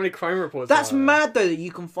on how it. many crime reports. That's there are. mad though that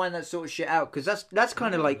you can find that sort of shit out because that's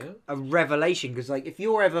kind of like Yeah. a revelation because like if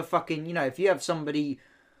you're ever fucking if you have somebody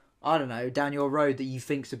I don't know down your road that you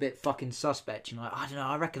think's a bit fucking suspect, you're like I don't know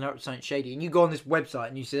I reckon they're up to something shady, and you go on this website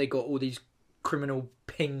and you see they got all these criminal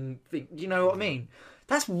ping thing. Do you know what I mean?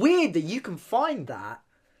 That's weird that you can find that.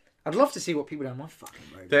 I'd love to see what people down my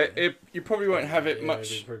fucking road. You probably won't have it Yeah,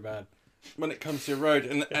 much it's pretty bad. when it comes to your road,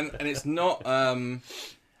 and it's not.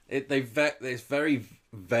 It's very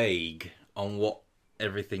vague on what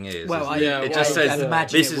everything is. Well, isn't I, it? Yeah, It well, just I says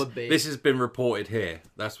imagine this it is would be. this has been reported here.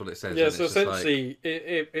 That's what it says. Yeah, and so it's just like- essentially,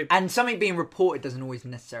 it And something being reported doesn't always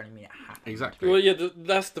necessarily mean it happened. exactly. well, yeah,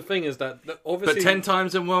 that's the thing is that obviously, but 10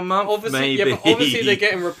 times in 1 month, obviously, maybe. yeah, but obviously they're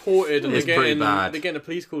getting reported and It's they're pretty getting bad. they're getting a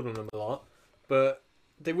police called on them a lot, but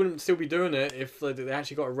they wouldn't still be doing it if like, they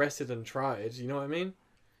actually got arrested and tried. You know what I mean?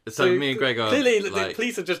 So me and Greg are clearly like, the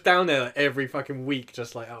police are just down there like, every fucking week,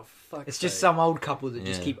 just like oh fuck. It's just some old couple that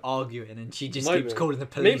just Yeah. keep arguing, and she just Might keeps be. calling the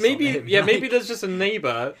police. Maybe on him. yeah, like- maybe there's just a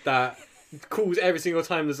neighbour that calls every single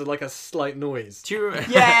time there's like a slight noise. do you remember?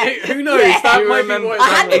 Yeah. Who knows? Yeah. That Do you might remember- be what I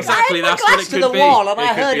it's had, about. the, Exactly, I had my that's what glass it to could the be. wall, and It I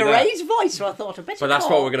could heard be a that. raised voice, so I thought I better. But that's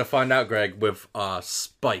call. what we're going to find out, Greg, with our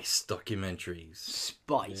spice documentaries.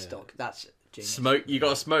 Spice dog. That's genius. Smoke. You got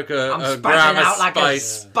to smoke I'm a spazzing gram of out like a spice,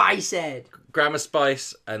 spice head. gram of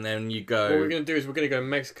spice, and then you go What we're gonna do is we're gonna go to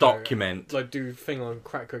Mexico, document. like do thing on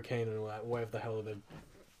crack cocaine and all that, whatever the hell the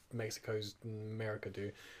Mexico's America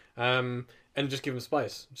do, and just give them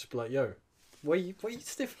spice. Just be like, yo, Why you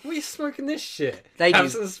stiff? Why you smoking this shit? They Have do.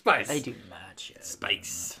 some spice. They do mad shit.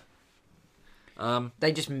 Space.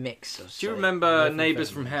 They just mix us. Do you remember Neighbours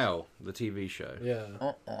from Hell, the TV show?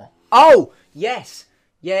 Yeah. Oh yes,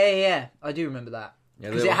 yeah. I do remember that Yeah,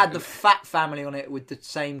 because they it were- had the fat family on it with the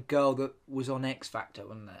same girl that was on X Factor,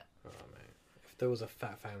 wasn't it? Oh, mate. If there was a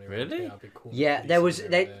fat family, Really? That'd be cool. Yeah, there was.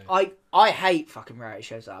 Decent, I hate fucking reality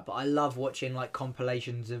shows like that, but I love watching like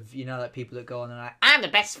compilations of like people that go on and like I'm the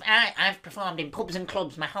best. I've performed in pubs and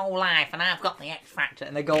clubs my whole life, and I've got the X Factor,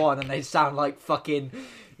 and they go on and they sound like fucking.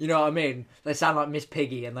 You know what I mean? They sound like Miss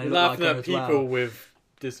Piggy, and they look laughing like her at as people well. with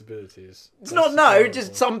disabilities. It's That's not terrible.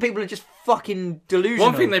 just some people are just fucking delusional.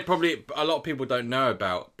 One thing a lot of people don't know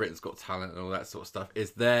about Britain's Got Talent and all that sort of stuff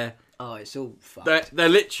is Oh, it's all fucked. they're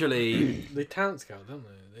literally They talent scout, don't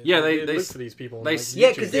they? Yeah, they look for these people. On, they like, Yeah,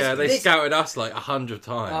 YouTube. 'cause they this- scouted us like 100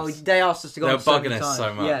 Oh, times. they asked us to go They on were so many bugging us times.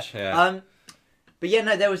 so much, yeah. But yeah,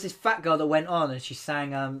 no, there was this fat girl that went on and she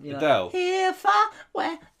sang, Adele. Here, far,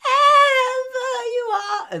 wherever you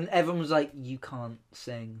are. And everyone was like, you can't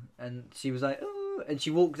sing. And she was like, ooh. And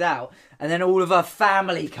she walked out. And then all of her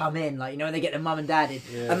family come in, like, when they get their mum and dad in.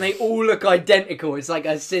 Yeah. And they all look identical. It's like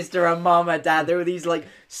her sister, her mum, her dad. They're all these, like,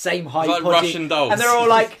 same height. Like podgy- Russian dolls. And they're all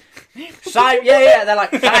like, they're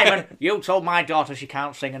like, Simon, you told my daughter she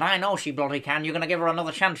can't sing, and I know she bloody can. You're going to give her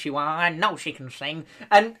another chance, she will. I know she can sing.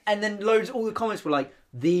 And then all the comments were like,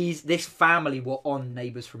 this family were on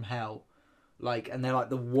Neighbours from Hell. Like, and they're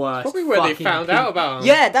like the worst. Probably where they fucking found people. out about them.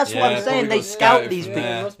 Yeah, that's what Yeah, I'm saying. probably They got scout scouted these from people.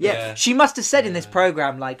 there. Yeah. Yeah. She must have said in this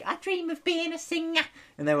program, like, I dream of being a singer.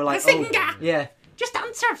 And they were like, A singer. oh, yeah. Just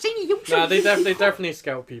answer. I've seen you. No, they definitely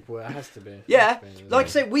scout people. It has to be. Yeah, It has to be, like I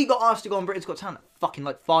say, we got asked to go on Britain's Got Talent fucking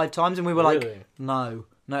like 5 times, and we were like, Really? no,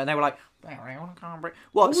 and they were like, what?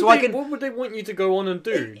 What So would I they- can. What would they want you to go on and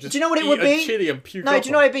do? Do you know what it eat would a be? chili and puke No, up do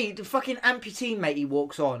you know on what it'd be? The fucking amputee mate, he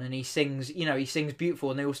walks on and he sings, he sings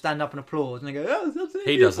beautiful, and they all stand up and applause, and they go, oh, that's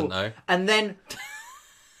He beautiful. doesn't know. And then.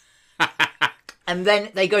 And then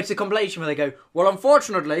they go to the compilation where they go, well,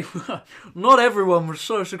 unfortunately, not everyone was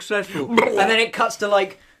so successful. And then it cuts to,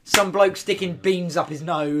 like, some bloke sticking beans up his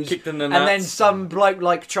nose. Kicked in the and then nuts. some bloke,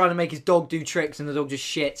 like, trying to make his dog do tricks and the dog just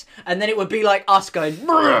shits. And then it would be like us going,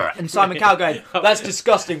 "Brrr," and Simon Cowell going, that's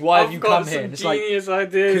disgusting, why have you come here? And it's like, genius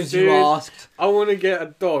ideas, because dude. you asked. I want to get a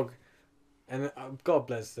dog. And God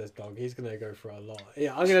bless this dog. He's going to go for a lot.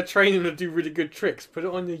 Yeah, I'm going to train him to do really good tricks. Put it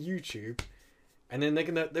on the YouTube. And then they're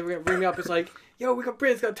gonna ring me up. It's like, yo, we got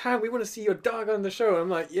Britain's Got Talent. We want to see your dog on the show. And I'm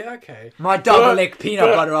like, yeah, okay. My dog will But- lick peanut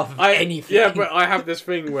but butter off of anything. Yeah, but I have this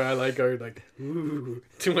thing where I like go like, ooh,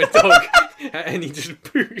 to my dog, and he just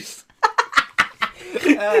poos.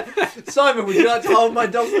 Simon, would you like to hold my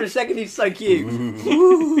dog for a second? He's so cute.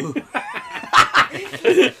 Ooh.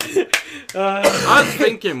 I was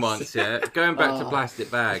thinking once, going back to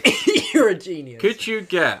plastic bags. You're a genius. Could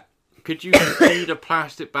you feed a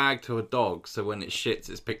plastic bag to a dog so when it shits,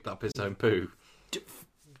 it's picked up its own poo?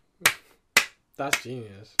 That's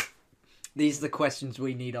genius. These are the questions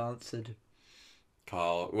we need answered.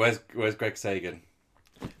 Carl, where's Greg Sagan?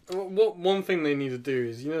 What one thing they need to do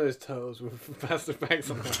is, those turtles with plastic bags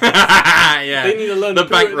on them. Yeah, They need to learn the to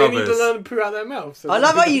bank poo, they need to robbers. learn to poo out their mouth. So I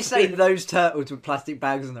love they how can you say poo. those turtles with plastic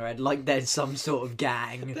bags on their head like they're some sort of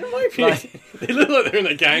gang. There might be. Like- They look like they're in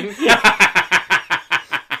a gang.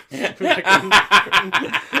 You're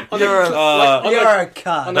a, Oh, on you're a- a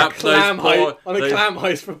cunt. on That- a clam those poor- heist. On a those- clam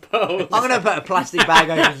heist for pearls. I'm going to put a plastic bag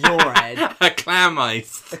over your head. a clam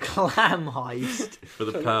ice A clam heist. for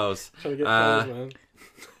the pearls. Trying to get pearls, man.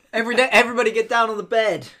 Every day, everybody get down on the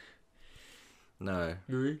bed. No,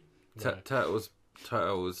 No. turtles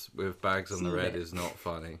with bags on the red is not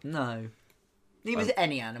funny. No. Neither is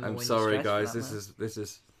any animal. I'm when you're sorry, stressed, guys. for that This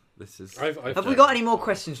matter. is. Have we got any more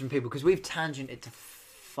questions from people? Because we've tangented to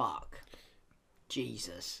fuck.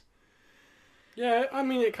 Jesus. Yeah, I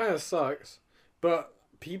mean, it kind of sucks. But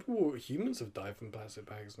humans have died from plastic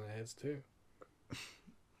bags on their heads too.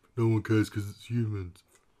 No one cares because it's humans.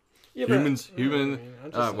 Yeah, Humans, but, I'm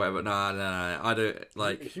just saying. whatever. No. I don't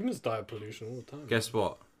like. Humans die of pollution all the time. Guess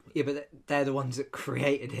what? Yeah, but they're the ones that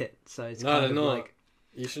created it, so it's No, kind they're of not. like...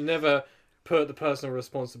 You should never put the personal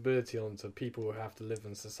responsibility onto people who have to live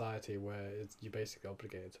in society where you're basically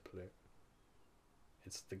obligated to pollute.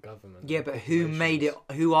 It's the government. Yeah, but who made it?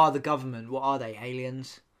 Who are the government? What are they?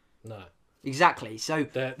 Aliens? No, Exactly. So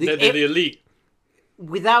they're the elite.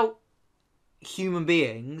 without human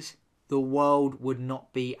beings, the world would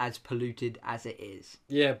not be as polluted as it is.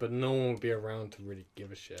 Yeah, but no one will be around to really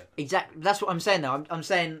give a shit. Exactly. That's what I'm saying. Though I'm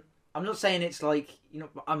saying I'm not saying it's like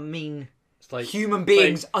I mean It's like human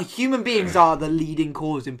beings. Human beings are the leading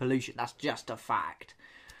cause in pollution. That's just a fact.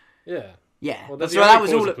 Yeah, Yeah, Well, that's that's what the that only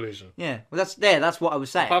was cause all. of pollution. Yeah, well, that's what I was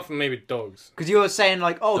saying. Apart from maybe dogs. Because you were saying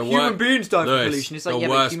like, oh, The human wor- beings die from Lewis, pollution. It's like, the yeah,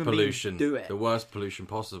 but worst human pollution, beings do it. the worst pollution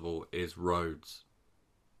possible is roads.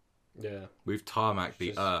 Yeah. We've tarmacked the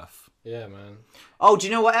Just- earth. Yeah, man. Oh, do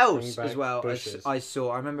you know what else Bring as back well? bushes. I saw.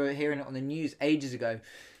 I remember hearing it on the news ages ago.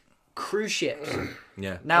 Cruise ships.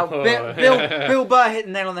 Yeah. Now, Oh. Bill Burr hit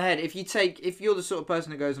the nail on the head. If you're the sort of person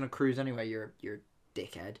that goes on a cruise anyway, you're a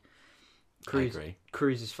dickhead. I agree.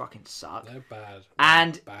 Cruises fucking suck. They're bad.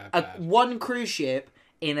 And Bad. one cruise ship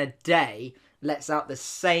in a day lets out the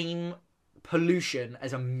same pollution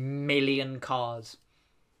as 1,000,000 cars.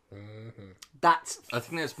 Mm-hmm. That's I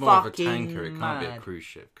think that's more of a fucking tanker. It can't be a mad. cruise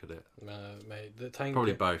ship, could it? Mate, the tank.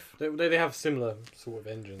 Probably both. They have similar sort of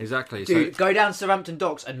engines. Exactly. Dude, So go down Southampton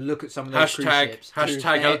docks and look at some of those cruise ships. They're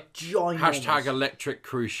ginormous. hashtag electric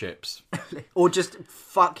cruise ships. Or just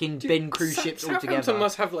fucking bin cruise ships Southampton altogether.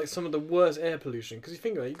 must have like some of the worst air pollution because you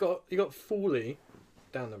think about it, you got Fawley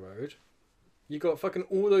down the road, you got fucking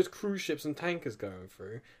all those cruise ships and tankers going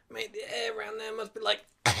through. Mate, the air around there must be like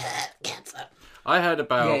cancer. I heard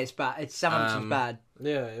about. Yeah, it's bad. Southampton's bad.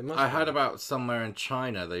 Yeah, it must. I be. heard about somewhere in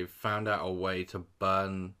China they found out a way to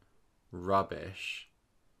burn rubbish,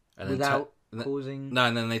 and Without then causing... no,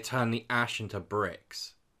 and then they turn the ash into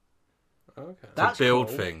bricks Okay. to That's build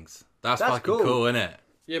cool. things. That's That's fucking cool. cool, isn't it?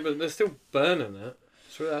 Yeah, but they're still burning it.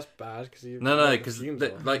 So that's bad because you. No, let the because fumes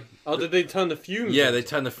off. like Oh, did they turn the fumes? yeah, into they it?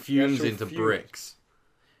 turn the fumes actual into fumes. bricks,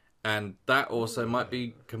 and that also might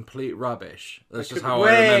be complete rubbish. That's That just could how be-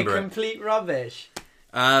 I Way remember it. complete rubbish.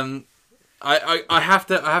 I have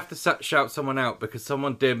to shout someone out because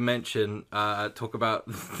someone did mention talk about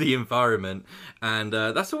the environment, and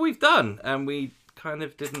that's all we've done, and we kind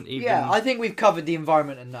of didn't even. Yeah, I think we've covered the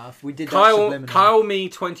environment enough. We did that subliminally. Kyle me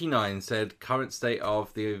 29 said current state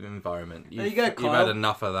of the environment. There you go, You've Kyle. had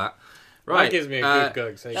enough of that. Right, That gives me a good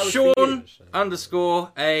gug. So that was Sean for you.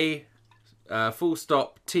 underscore a full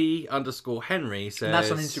stop T underscore Henry says. And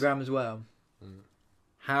that's on Instagram as well.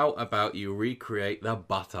 How about you recreate the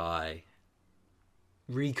butt eye,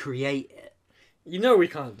 Recreate it. You know we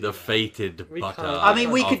can't do the that. fated We butt can't. eye? I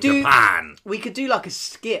mean, we of could do- Japan. We could do like a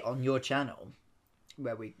skit on your channel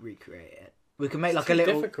where we recreate it. We could make It's like too a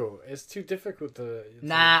little. difficult. It's too difficult to.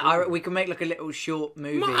 We can make like a little short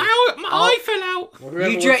movie. My eye fell out. Whoever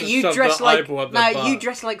You, wants to you shove dress the like eyeball up their you butt.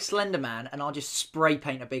 dress like Slender Man, and I'll just spray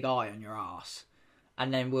paint a big eye on your ass,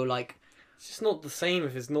 and then we'll like It's just not the same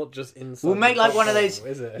if it's not just inside. we'll make the like one of butthole, those.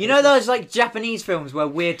 Is it? You know those like Japanese films where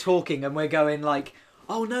we're talking and we're going like,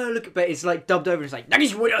 oh no, look, but it's like dubbed over. And it's like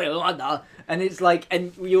and it's like,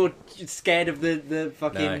 and you're scared of the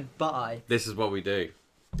fucking No. butt eye. This is what we do.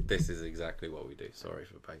 This is exactly what we do. Sorry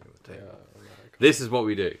for banging the Yeah, table. America. This is what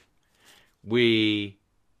we do. We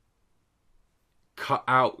cut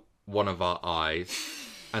out one of our eyes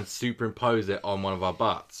and superimpose it on one of our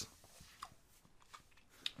butts.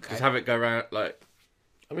 Just have it go around like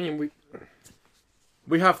I mean,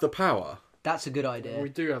 we have the power. That's a good idea. we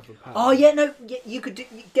do have the power. Oh yeah, no, you could you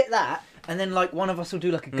get that, and then like one of us will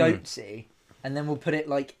do like a Hmm. goatsy, and then we'll put it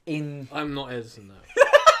like in. I'm not editing that.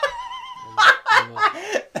 I'm not.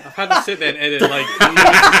 I've had to sit there and edit like.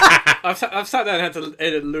 I've sat there and had to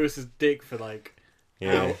edit Lewis's dick for like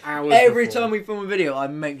hours. Every before. time we film a video, I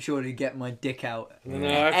make sure to get my dick out. No,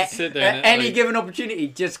 I have to sit there. At And, any like, given opportunity,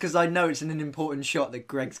 just because I know it's an important shot that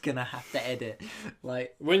Greg's gonna have to edit.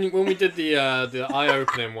 Like, when we did the eye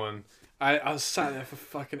opening one, I was sat there for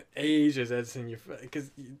fucking ages editing you because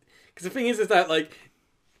the thing is that like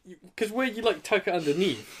because where you like tuck it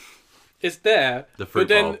underneath, it's there. The fruit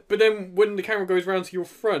bowl. But then when the camera goes round to your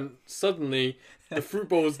front, suddenly the fruit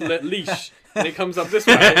bowl's let leash and it comes up this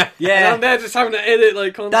way. Yeah. and I'm there just having to edit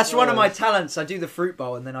like. that's one of my talents. I do the fruit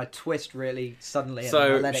bowl and then I twist really suddenly. And then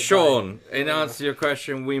I So let it Sean, in answer to your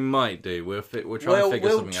question, we might do. We'll try and figure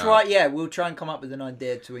we'll something try. out. Yeah, we'll try and come up with an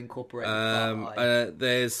idea to incorporate. the eye.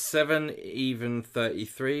 There's 7 even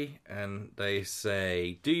 33, and they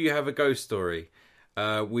say, "Do you have a ghost story?"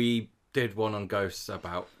 We did one on ghosts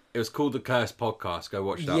about. It was called the Curse Podcast. Go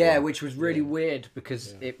watch that. Yeah, one. which was really weird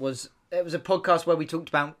because it was a podcast where we talked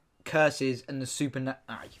about curses and the supernatural.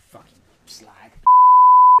 Ah, you fucking slag.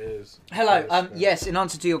 Is. Hello. Yes, Yes. In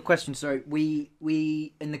answer to your question, sorry, we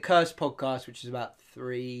in the Curse podcast, which is about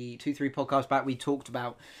 3 podcasts back, we talked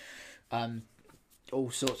about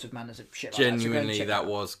all sorts of manners of shit. Like that, so go and Genuinely, check that out.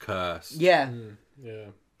 was cursed. Yeah, Yeah.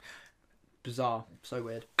 bizarre, so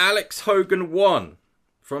weird. Alex Hogan 1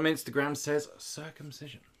 from Instagram says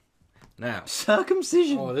circumcision. Now,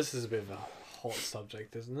 Circumcision. Oh, this is a bit of a hot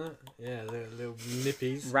subject, isn't it? Yeah, they're little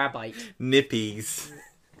nippies. Rabbite. nippies.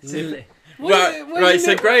 Silly. Right.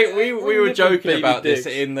 So great. We were nipple joking baby about this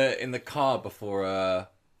dicks? in the car before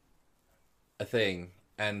a thing,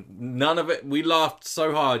 and none of it. We laughed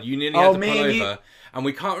so hard, you nearly Oh, had to me pull and over, and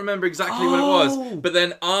we can't remember exactly what it was. Oh. But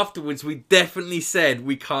then afterwards, we definitely said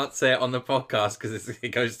we can't say it on the podcast because it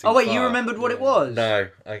goes too Oh wait, far. you remembered what it was? No,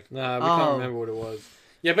 No, we Oh. can't remember what it was.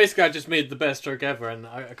 Yeah, basically, I just made the best joke ever, and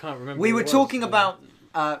I can't remember. We what were it was, talking so- about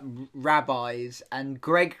rabbis, and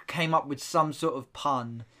Greg came up with some sort of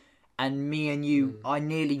pun, and me and you, I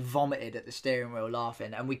nearly vomited at the steering wheel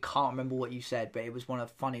laughing, and we can't remember what you said, but it was one of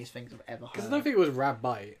the funniest things I've ever Because I heard. don't think it was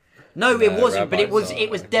rabbi. No, it No, wasn't, but it rabbis was. are It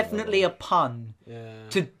was like definitely a rubbish. pun Yeah.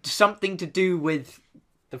 to something to do with.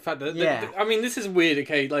 The fact that Yeah. I mean, this is weird.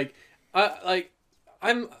 Okay, I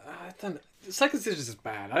don't. Circumcision is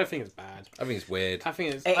bad. I don't think it's bad. I think it's weird. I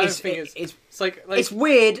think it's. It I don't is- think it- it's. it's like it's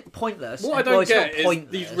weird, pointless. what I Well, don't it's not get is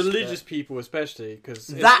pointless, these but religious people, especially because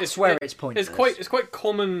That's where it's pointless. It's quite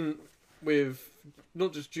common with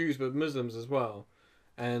not just Jews but Muslims as well.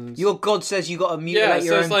 And Your God says you got to mutilate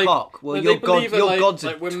your so own it's like, cock. Well, like, your they God, believe that, your like, God's a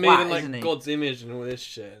like we're twat, made in like isn't he? God's image and all this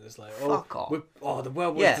shit. And it's like, Fuck off. the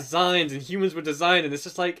world was Yeah. designed and humans were designed, and it's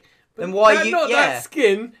just like, but Then why that, you- not yeah. that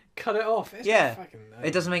skin? Cut it off. It's Yeah. fucking,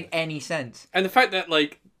 It doesn't make any sense. And the fact that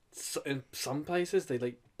like in some places they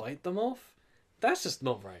like bite them off, that's just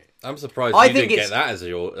not right. I'm surprised I you think didn't it's- get that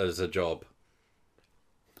as a job.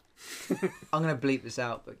 I'm gonna bleep this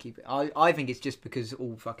out, but keep it. I think it's just because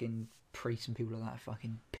all fucking priests and people like that are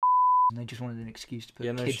fucking and they just wanted an excuse to put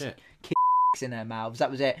Yeah, no kids shit. in their mouths.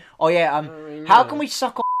 That was it. Oh yeah. I mean, How yeah. can we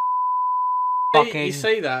suck on You fucking?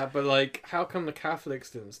 say that, but like, how come the Catholics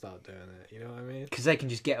didn't start doing it? You know what I mean? Because they can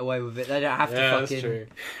just get away with it. They don't have Yeah, to that's fucking. true.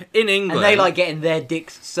 In England, And they like getting their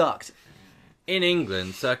dicks sucked. in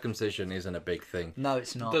England, circumcision isn't a big thing. No,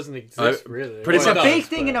 it's It not. doesn't exist really. pretty It's Well, a it big does,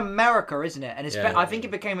 thing in but- America, isn't it? And it's Yeah. I think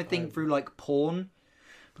it became a thing through like porn,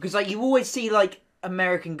 because like you always see like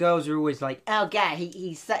American girls are always like, oh god,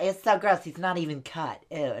 he's so gross, he's not even cut.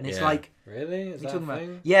 Ew. And it's Yeah. like, Really? Is what are that you a talking about?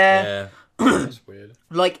 thing? Yeah, That's weird.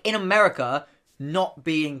 like in America, not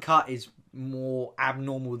being cut is more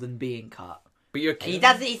abnormal than being cut. But you're. He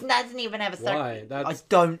doesn't even have a Why? I That's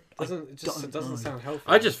don't. it doesn't sound healthy.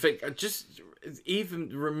 I just think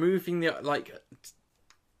even removing the like.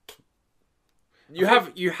 You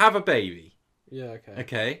have a baby, Yeah. Okay.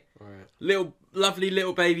 okay? All right. Lovely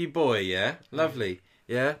little baby boy, yeah, lovely,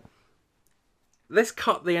 yeah. Let's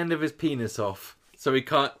cut the end of his penis off so he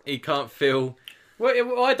can't feel What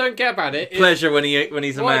I don't get about it is pleasure when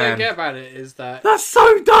he's a what I don't man. get about it is that That's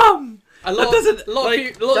so dumb. a lot, That doesn't- a lot like, of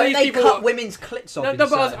people, a lot of Don't these they people. cut women's clits off? No, in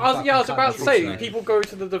but I was certain about to fucking say countries? people go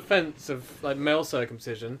to the defense of like male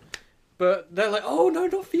circumcision, but they're like, oh no,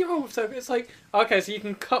 not female circumcision. It's like, okay, so you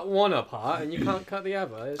can cut one apart and you can't cut the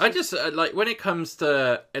other. It's I just like when it comes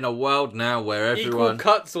to in a world now where equal everyone.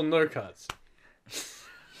 cuts or no cuts.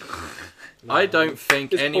 I don't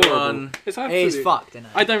think It's anyone. horrible. It's It absolutely. is fucked, isn't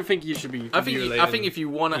it? I don't think you should be. I think if you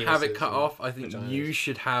want to have it penises cut and off, I think vaginas. you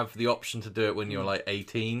should have the option to do it when you're like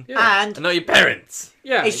 18. Yeah. And And not your parents.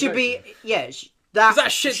 Yeah, it should be exactly. that. Because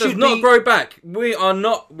that shit does should not be- grow back. We are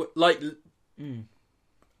not like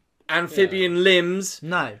amphibian limbs.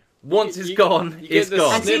 No. Once You- it's gone, you get it's the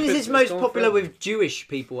gone. And seeing as Snippets it's most gone popular forever. with Jewish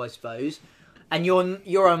people, I suppose, and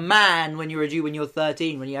you're a man when you're a Jew when you're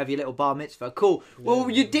 13 when you have your little bar mitzvah. Cool. Well,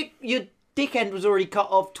 your dick end was already cut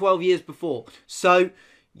off 12 years before. So,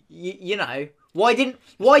 you know, why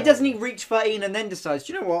doesn't he reach 13 and then decides,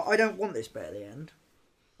 do you know what? I don't want this bit at the end.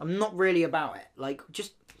 I'm not really about it. Like,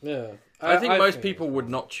 just Yeah. I think most think people would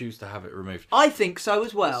not choose to have it removed. I think so as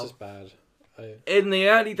It's well. just bad. In the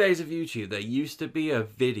early days of YouTube, there used to be a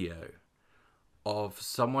video of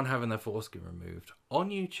someone having their foreskin removed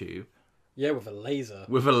on YouTube Yeah, with a laser.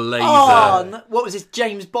 with a laser. Oh, no, what was this,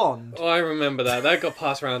 James Bond? Oh, I remember that. That got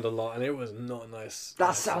passed around a lot, and it was not nice. That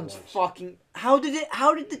to sounds watch. fucking. How did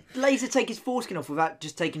the laser take his foreskin off without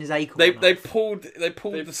just taking his acorn? They off? pulled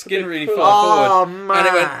the skin they really pulled- far Oh forward, man! and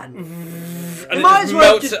it went, They and might it as just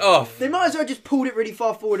well melts just- it off. They might as well just pulled it really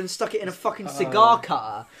far forward and stuck it in a fucking cigar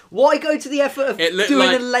cutter. Why go to the effort of It looked doing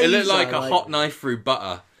like a laser? it looked like a hot knife through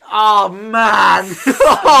butter. Oh man!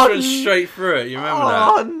 Went straight through it. You remember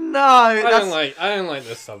Oh that? no! I That's don't like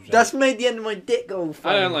this subject. that's made the end of my dick go all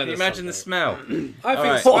funny. I don't like Can you this imagine the subject. smell? I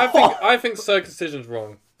Alright. think circumcision's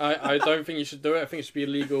wrong. I don't think you should do it. I think it should be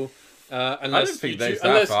illegal. Unless I don't think you that's choo- that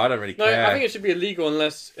unless, far. I don't really No, care. I think it should be illegal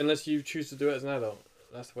unless you choose to do it as an adult.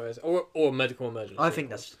 That's the way it's or medical emergency. I think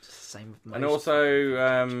that's just the same with most. And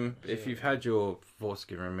also, if you've had your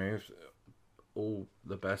foreskin removed, all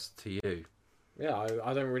the best to you. Yeah,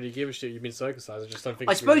 I don't really give a shit. You've been circumcised. I just don't think.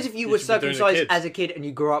 I suppose if you were should be doing it to circumcised kids. as a kid and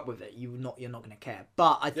you grew up with it, you're not going to care.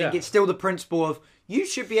 But I think Yeah. it's still the principle of you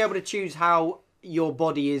should be able to choose how your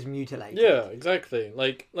body is mutilated. Yeah, exactly.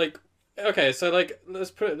 Like Okay, so like,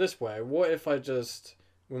 let's put it this way. What if I just,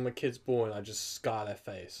 when my kid's born, I just scar their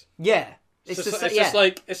face? Yeah. It's just just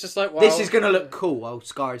like, well, this is gonna look cool. I'll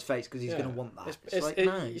scar his face because he's gonna want that.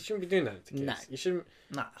 No. You shouldn't be doing that to kids. No. You shouldn't.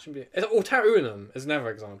 Nah. Shouldn't be. Or tattooing them is another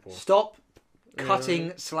example. Stop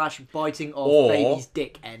cutting / biting off Or- baby's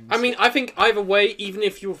dick ends. I mean, I think either way, even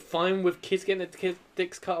if you're fine with kids getting their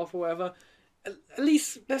dicks cut off or whatever, at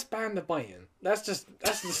least let's ban the biting. That's just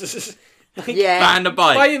like, yeah. Ban the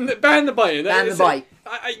bite. ban the biting. Ban the bite.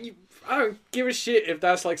 I don't give a shit if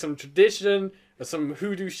that's like some tradition or some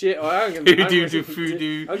hoodoo shit. Or I don't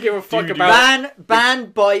give a fuck about.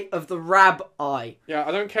 Ban bite of the rab eye. Yeah,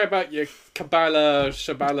 I don't care about your Kabbalah,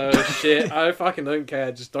 Shabbalah shit. I fucking don't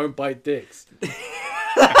care. Just don't bite dicks.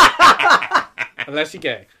 Unless you're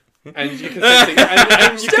gay. And you consent.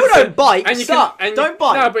 And you Still don't bite. And you Suck. Don't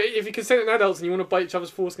bite. No, but if you consent to adults and you want to bite each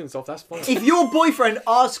other's foreskins off, that's fine. If your boyfriend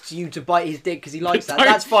asks you to bite his dick because he likes that,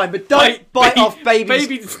 that's fine. But don't bite off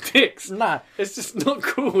baby's dicks. Nah. It's just not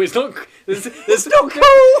cool. It's not. It's not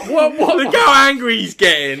cool. What? Look how angry he's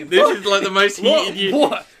getting. This is like the most heated.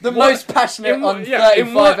 What? The most passionate in what- on yeah, 35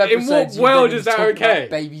 in what episodes. world you've is been that talking about okay?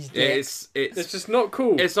 Baby's dick. It's just not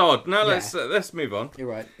cool. It's odd. Now let's move on. You're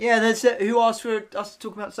right. Yeah, there's who asked for us to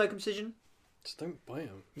talk about circumcision? Just don't bite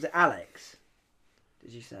them. Was it Alex?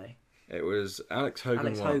 Did you say? It was Alex Hogan.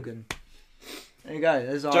 Alex won. Hogan. There you go.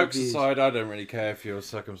 There's our Jokes views. aside, I don't really care if you're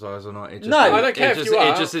circumcised or not. It just, No, I don't care if you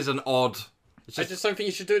are. It just is an odd. It's I just, just don't think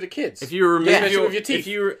you should do it to kids. if you remove Especially your, with your teeth.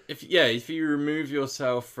 if you remove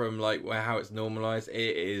yourself from like how it's normalized,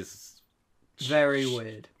 it is Very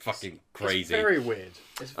weird. fucking crazy. It's very weird.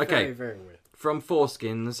 It's Okay. very, very weird. From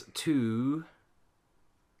foreskins to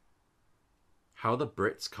how the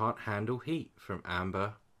Brits can't handle heat from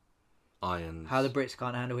Amber Irons. How the Brits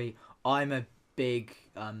can't handle heat. I'm a big.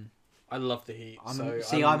 I love the heat.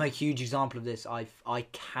 I'm a huge example of this. I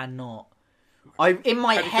cannot. In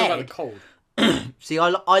my How do you feel about head. the cold? See, I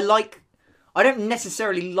like. I don't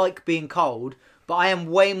necessarily like being cold, but I am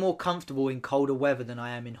way more comfortable in colder weather than I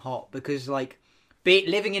am in hot because, like,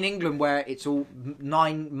 living in England where it's all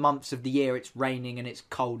 9 months of the year, it's raining and it's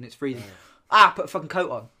cold and it's freezing. Put a fucking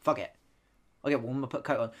coat on. Fuck it. I'll get warm. I'll put a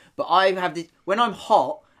coat on. But I have this when I'm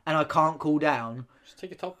hot and I can't cool down. Just take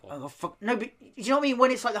your top off. Oh, fuck. No, but do you know what I mean?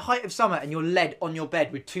 When it's like the height of summer and you're led on your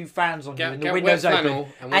bed with 2 fans on you and the Get windows wet open flannel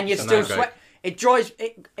and you're walk still some- sweat. It dries.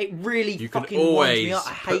 It really You can fucking winds me always up.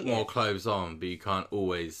 I put hate more it. clothes on, but you can't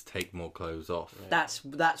always take more clothes off. That's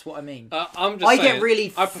what I mean. I'm just I saying, get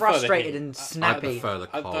really I prefer the frustrated heat. and I snappy. prefer the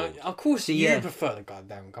I cold. don't, of course, See, you yeah. prefer the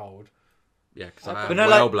goddamn cold. Yeah, because But I have no,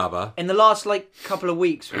 well like- blubber. In the last couple of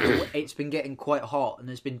weeks, it's been getting quite hot, and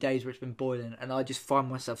there's been days where it's been boiling, and I just find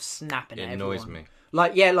myself snapping It at annoys everyone. me.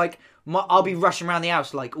 I'll be rushing around the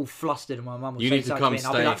house all flustered, and my mum will You say need to something come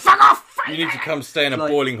to me, and I'll be stay. like, "Fuck off!" You need to come stay in a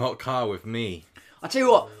Like- boiling hot car with me. I tell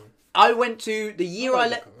you what, I went to the year I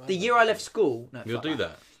left school. No, You'll fuck do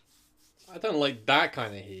that. I don't like that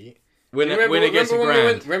kind of heat. When remember, it gets a when we grand.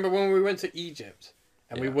 went, remember when we went to Egypt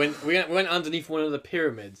and we went underneath one of the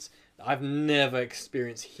pyramids. I've never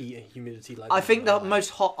experienced heat and humidity like that. I think in the my life. most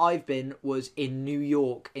hot I've been was in New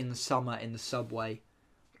York in the summer in the subway.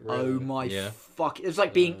 Really. Oh my Yeah. fuck! It was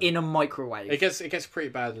like being in a microwave. It gets pretty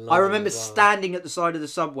bad. In I London remember as well. standing at the side of the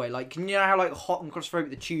subway, can you know how hot and claustrophobic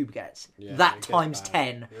the tube gets? Yeah, That it gets times bad.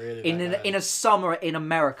 10 Really bad. in a summer in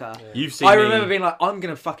America. Yeah. You've seen I me- remember being like, I'm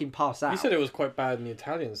gonna fucking pass out. You said it was quite bad in the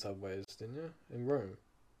Italian subways, didn't you? In Rome.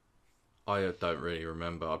 I don't really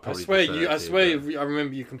remember. I I probably swear just said you. it I to swear you, but- I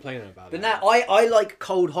remember you complaining about But it. now I like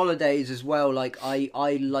cold holidays as well. Like I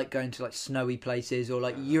like going to snowy places or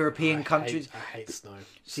European countries. I hate snow.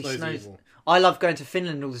 See, Snow's snow's- evil. I love going to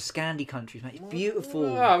Finland, all the Scandi countries, mate. It's beautiful.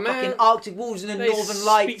 Oh, man. Fucking Arctic wolves and the They Northern speak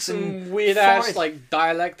Lights some and weird ass forest.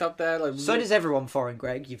 dialect up there. Like So does everyone foreign,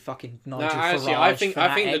 Greg. You fucking Nigel No, actually, Farage I think the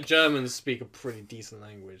fanatic. Germans speak a pretty decent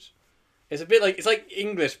language. It's a bit like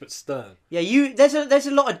English but stern. Yeah, there's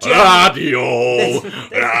a lot of German. Radio,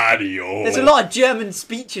 radio. There's a lot of German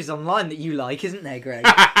speeches online that you like, isn't there, Greg?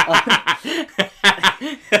 That's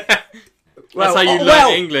how you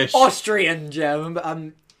learn English. Austrian German, but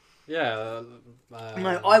Yeah.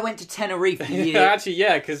 no, I went to Tenerife a year. Actually,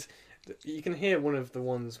 yeah, because you can hear one of the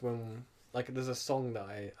ones when there's a song that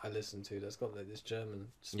I listen to that's got this German.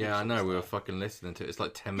 speech Yeah, I and know. We were stuff. fucking listening to it. It's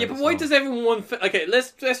like 10 Yeah, minutes. but why long. does everyone? Okay,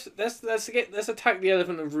 let's attack the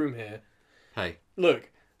elephant in the room here. Hey, Look,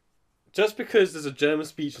 just because there's a German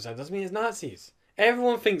speech or something doesn't mean it's Nazis.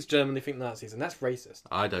 Everyone thinks German, they think Nazis, and that's racist.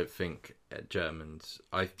 I don't think Germans.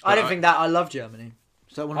 I don't think that. I love Germany.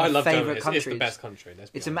 So one I of my love Germany. favourite countries. It's the best country. Let's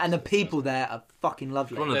be It's honest. and the It's people there are fucking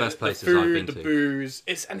lovely. One of the best places the food, I've been the to. booze.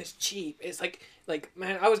 It's cheap. It's like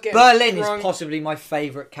man, I was getting Berlin drunk. is possibly my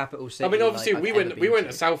favourite capital city. I mean, obviously, like, we I've went ever we been went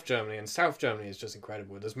to South Germany, and South Germany is just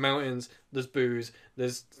incredible. There's mountains, there's booze,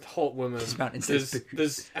 there's hot women, There's mountains, there's there's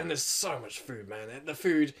booze. there's so much food, man. The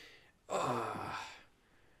food,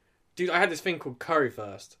 dude. I had this thing called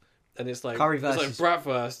currywurst, and it's like Currywurst it's is- like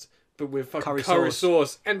bratwurst, but with fucking Curry curry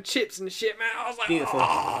sauce. sauce and chips and shit, man. I was like, Beautiful.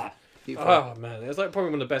 "Ah." Beautiful. Oh man, it was like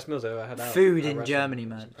probably one of the best meals I've ever had. Out Food at in restaurant. Germany, It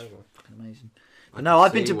was man. incredible. Fucking amazing. I No, can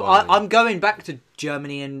I've been see to. why. I'm going back to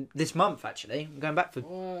Germany in this month. Actually, I'm going back for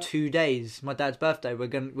What? 2 days. My dad's birthday. We're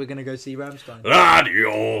gonna go see Rammstein.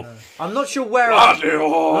 Radio. I'm not sure where. I'm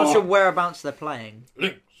not sure whereabouts they're playing.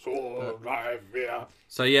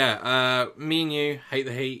 So yeah, me and you hate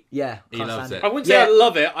the heat. Yeah, He can't loves stand it. I wouldn't say Yeah. I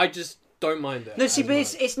love it. I just don't mind it. No, see, as but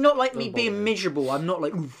much. it's not like me Don't being bother. miserable. I'm not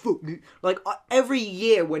like, "Ooh, fuck me." Like every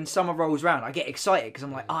year when summer rolls around, I get excited because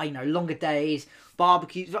I'm like, longer days,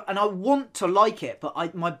 barbecues, and I want to like it,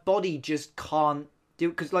 but my body just can't do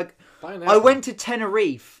it because like I went to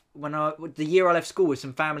Tenerife the year I left school with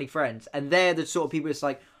some family friends, and they're the sort of people. It's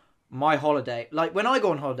like my holiday. Like when I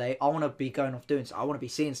go on holiday, I want to be going off doing stuff. I want to be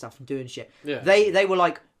seeing stuff and doing shit. Yeah. They were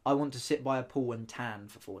like, I want to sit by a pool and tan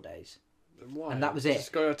for 4 days. Why? and that was it.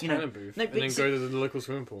 Just go to a You know, tanning booth no, and but then see- go to the local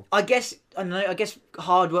swimming pool. I guess I don't know. I guess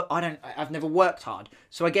hard work. I've never worked hard,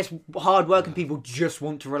 so I guess hard working people just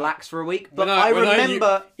want to relax for a week. But I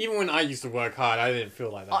remember. Even when I used to work hard, I didn't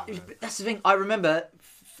feel like that. man. That's the thing. I remember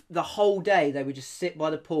the whole day they would just sit by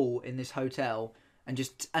the pool in this hotel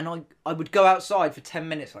and I would go outside for 10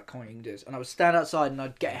 minutes like, come on, you can do this, and I would stand outside and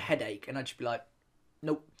I'd get a headache and I'd just be like,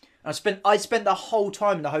 nope. And I spent the whole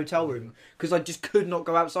time in the hotel room because I just could not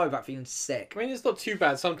go outside without feeling sick. I mean, it's not too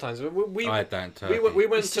bad sometimes. I don't. We went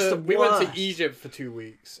It's just the we went to worst. Egypt for 2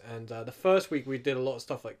 weeks, and the first week we did a lot of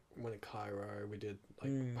stuff like went to Cairo. We did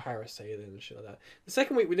like parasailing and shit like that. The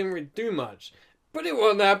second week we didn't really do much, but it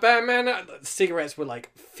wasn't that bad, man. Cigarettes were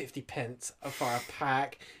like 50 pence for a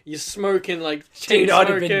pack. You're smoking like chain Dude, I'd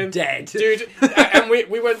have smoking. been dead. Dude. And we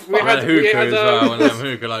went. We had hookah as well, and then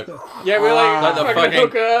hookah like yeah, we were like, Like the fucking fucking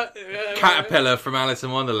hookah. caterpillar from Alice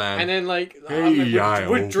in Wonderland. And then like Hey,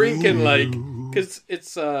 we're drinking like because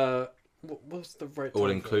it's what's the right All term for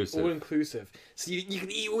it? inclusive. All inclusive. So you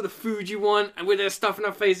can eat all the food you want, and with their stuff in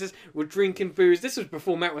our faces, we're drinking booze. This was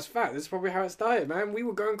before Matt was fat. This is probably how it started, man. We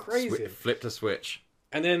were going crazy, Flipped a switch.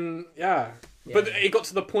 and then but it got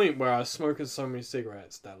to the point where I was smoking so many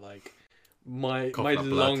cigarettes that like my Coughing up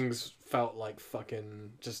blood. lungs felt like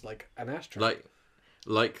fucking just like an ashtray.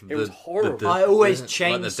 Like It was horrible. I always like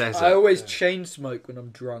chain. the desert. I always chain smoke when I'm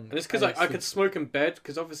drunk. and it's because I could smoke in bed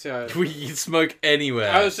because obviously You smoke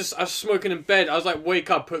anywhere. I was smoking in bed. I was like, wake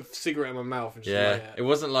up, put a cigarette in my mouth, and just yeah, light it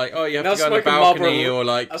wasn't like, oh, you have And I to was go on the smoking balcony Marlboro- or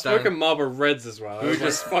like. I was down- smoking Marlboro Reds as well. I was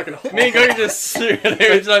just- just fucking. Me and Gogi just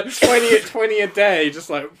it was like 20 a day, just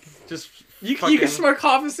like just you fucking- can smoke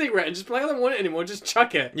half a cigarette and just be like, I don't want it anymore. Just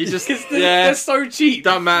chuck it. You just- because yeah. they're so cheap.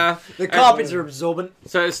 don't matter. The carpets are absorbent.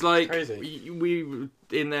 So it's like Crazy. we were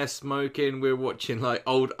in there smoking. We were watching like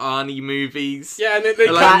old Arnie movies. Yeah, and they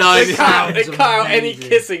Like cut, nine they cut, they sounds cut out any amazing.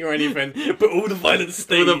 kissing or anything, but all the violence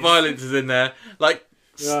stays. All the violence is in there. Like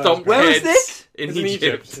Yeah. stomp Where was heads this? in It's in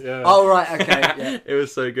Egypt. Egypt. Yeah. Oh right, okay. Yeah. It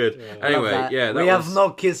was so good. Yeah. Love Anyway, that. yeah, we that have was, no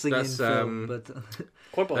kissing in that's, film, but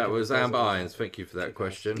Quite that popular was because Amber of- Irons. Thank you for that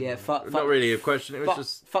question. yeah, fuck. Not really a question. It was Fuck,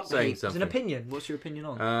 just fuck the saying hate. It's something. an opinion. What's your opinion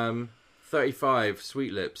on? 35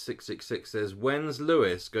 Sweet Lips 666 says, when's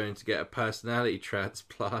Lewis going to get a personality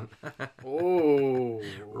transplant? Oh,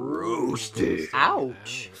 Roasted.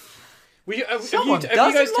 Ouch. Have Someone you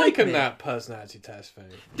guys doesn't like taken me. that personality test thing?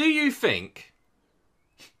 Do you think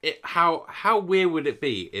how weird would it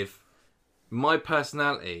be if my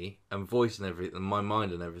personality and voice and everything, and my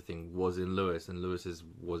mind and everything was in Lewis and Lewis's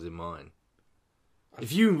was in mine?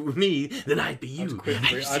 If you were me, then I'd be you. I'd quit.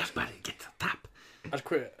 I'd just get the tap. I'd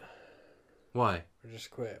quit. Why? I'd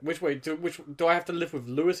just quit. Which way? Do I have to live with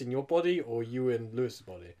Lewis in your body or you in Lewis's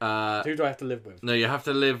body? Who do I have to live with? No, you have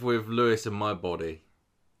to live with Lewis in my body.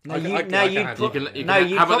 No, I you, can- I can- no, I you'd, can handle pro- it. You no, can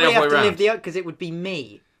you'd have it the probably other have way to round. live the because it would be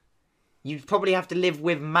me. You'd probably have to live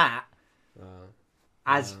with Matt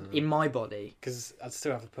as in my body. Because I'd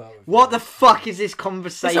still have to put up with What you. the fuck is this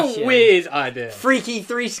conversation? It's a weird idea. Freaky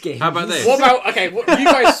three skins. How about this? What about you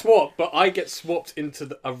guys swap, but I get swapped into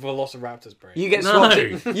a Velociraptor's brain. You get No.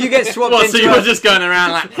 swapped. You get swapped What, so into. you were A, just going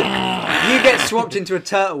around like... you get swapped into a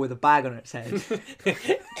turtle with a bag on its head.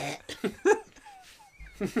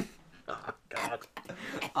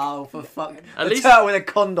 Oh, for fuck! At A least- turtle with a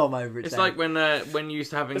condom over its It's head. like when you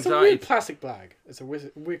used to have It's a anxiety. weird plastic bag. It's a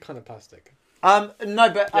weird kind of plastic. No,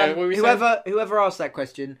 but Yeah, what were we whoever asked that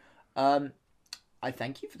question, I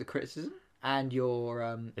thank you for the criticism and your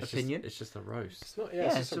opinion. It's just a roast. It's not. Yeah, Yeah,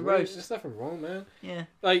 it's just a a roast. roast. There's nothing wrong, man. Yeah.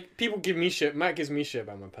 Like people give me shit. Matt gives me shit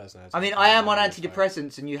about my personality. I mean, I am on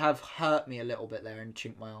antidepressants, and you have hurt me a little bit there and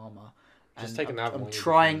chinked my armor. Just And take another I'm one,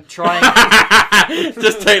 you'll be trying.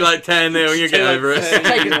 Just take like 10 0 and you get like over it.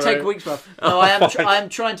 10. take a week's off. No, I am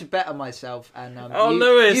trying to better myself, and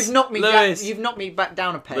Lewis, you've knocked me Lewis. you've knocked me back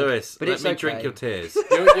down a peg. Lewis, but let it's me okay. drink your tears.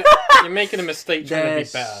 You're making a mistake trying to They're be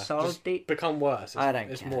better. salty. Just become worse. It's, I don't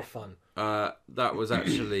It's care. more fun. That was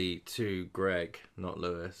actually to Greg, not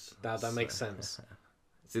Lewis. That makes sense.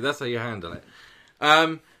 See, that's how you handle it.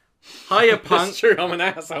 Hiya, punk. It's true. I'm an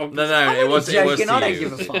asshole. No, it was to Joking, I don't you.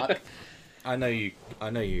 give a fuck. I know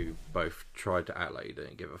you both tried to act like you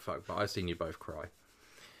didn't give a fuck, but I've seen you both cry.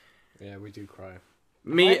 Yeah, we do cry. Have I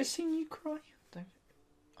Me, ever seen you cry?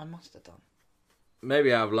 I must have done.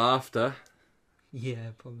 maybe out of laughter.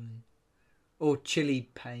 Yeah, probably. Or chili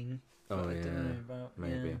pain. Oh I yeah, don't know about,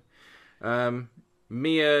 maybe. yeah.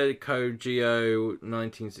 Mia Kogio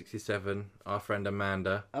 1967, our friend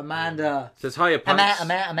Amanda Amanda. says hiya, punks.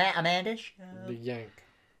 Amanda. The yank.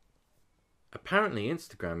 Apparently,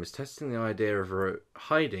 Instagram is testing the idea of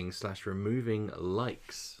hiding / removing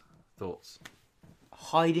likes. Thoughts?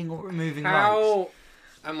 Hiding or removing likes. How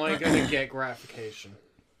am I going to get gratification?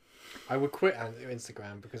 I would quit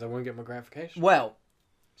Instagram because I won't get my gratification. Well,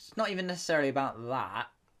 it's not even necessarily about that.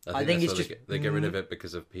 I think that's it's why just they get rid of it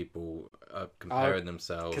because of people comparing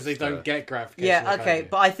themselves. Because they don't get gratification. Yeah, like I okay, do.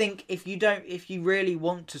 but I think if you really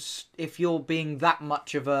want to, if you're being that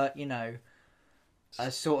much of a, a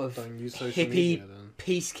sort of Don't use social hippie media, then.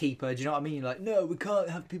 peacekeeper, do you know what I mean? Like, no, we can't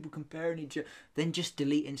have people comparing each other. Then just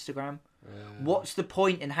delete Instagram. What's the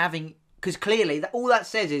point in having? Because clearly, all that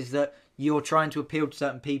says is that you're trying to appeal to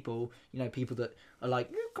certain people. People that are like,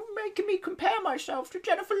 you're making me compare myself to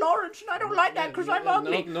Jennifer Lawrence, and I don't like that because I'm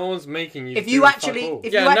ugly. No one's making you. If do you fuck actually, all.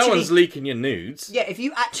 if Yeah, you no actually, one's leaking your nudes. yeah, if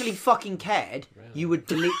you actually fucking cared, you would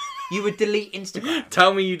delete. You would delete Instagram.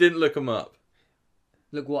 Tell me you didn't look them up.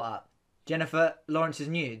 Look what up, Jennifer Lawrence's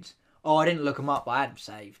nudes. Oh, I didn't look them up, but I had them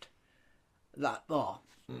saved. That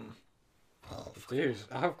Dude,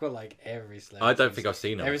 I've got like every celebrity. I don't think I've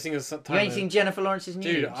seen them. Every single time. you ain't seen Jennifer Lawrence's nudes?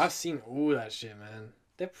 Dude, I've seen all that shit, man.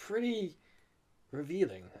 They're pretty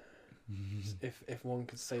revealing. if one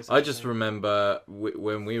could say something. I just remember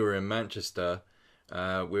when we were in Manchester,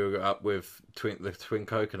 we were up with the Twin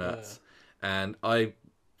Coconuts, and I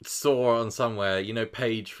saw on somewhere,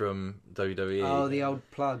 Paige from WWE. Oh, the old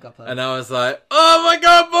plug up there. And I was like, oh my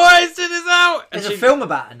god, boys, it is out! There's And a film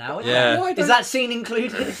about it now, isn't Yeah. there? Why Is don't- that scene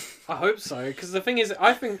included? I hope so, because the thing is,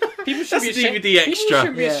 I think people should That's be ashamed. DVD extra. People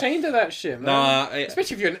should be Yeah. ashamed of that shit, man. Nah,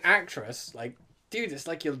 Especially if you're an actress. Like, dude, it's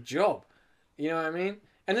like your job. You know what I mean?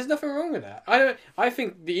 And there's nothing wrong with that. I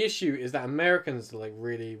think the issue is that Americans are like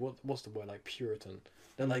really what's the word, like Puritan.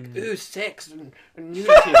 They're like, ooh, sex and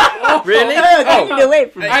nudity. Oh, Really? Get away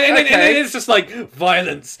from And it. then it's just like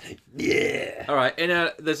violence. Yeah. Alright,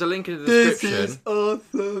 there's a link in the description.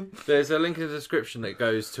 awesome. There's a link in the description that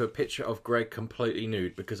goes to a picture of Greg completely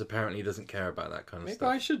nude because apparently he doesn't care about that kind of Maybe stuff.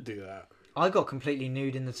 I should do that. I got completely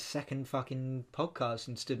nude in the second fucking podcast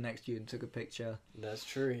and stood next to you and took a picture. That's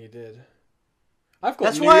true, he did. I've got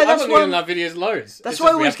That's nude, why- I've that's got why- nude in our videos loads. That's It's why I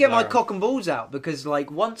just we always have to get my blur 'em. cock and balls out, because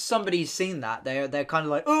like once somebody's seen that, they're kind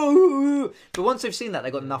of like, oh, but once they've seen that,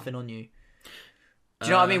 they got nothing on you. Do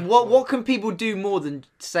you know what I mean? What can people do more than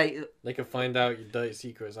say? They can find out your dirty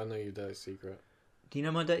secrets. I know your dirty secret. Do you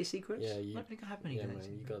know my dirty secrets? Yeah, I don't think I have any Yeah, dirty man,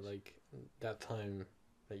 you secrets. got like that time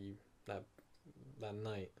that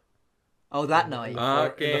night. Oh, that night. I'll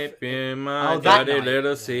in the- keep you my Oh, that dirty night.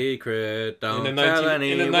 little secret. Don't in the tell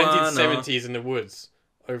 1970s in the woods,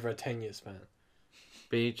 over a 10-year span.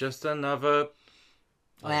 Be just another.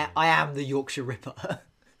 I am the Yorkshire Ripper.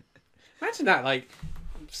 Imagine that, like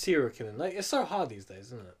serial killing. Like it's so hard these days,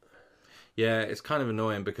 isn't it? Yeah, it's kind of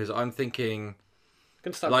annoying because I'm thinking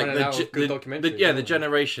Gonna start like running out of good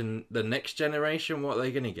documentaries. the next generation. What are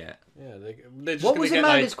they gonna get? Yeah, they're just What gonna was get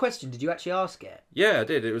Amanda's like, question? Did you actually ask it? Yeah, I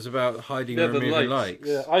did. It was about hiding yeah, and the removing likes. likes.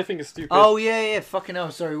 Yeah, I think it's stupid. Oh yeah, fucking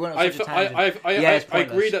hell. Sorry, we went on such a tangent. Yeah, it's I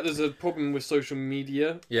agree pointless. that there's a problem with social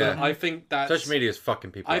media. Yeah. but I think that Social media is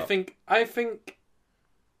fucking people up. I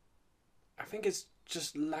think it's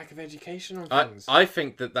just lack of education on things. I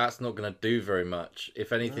think that's not going to do very much.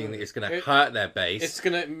 If anything, it's going to hurt their base. It's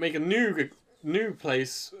gonna make a new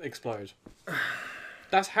place explode.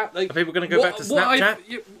 That's how. Like, Are people going to go back to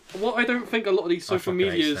Snapchat? What I don't think a lot of these social fucking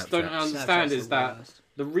hate medias don't Snapchat. understand Snapchat's is the that worst.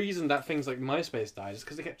 the reason that things like MySpace died is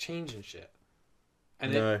because they kept changing shit,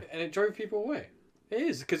 and No. it drove people away. It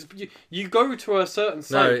is because you go to a certain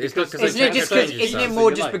site. it's not 'cause they Isn't it just change because? Isn't it stuff. more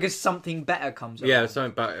You just like. because something better comes? Yeah, along?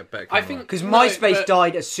 something better. I think Because No, MySpace but-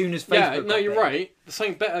 died as soon as Facebook. Yeah, no, got you're big. right.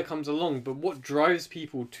 Something better comes along, but what drives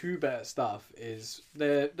people to better stuff is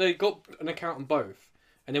they got an account on both,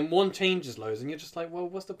 and then one changes loads, and you're just like, well,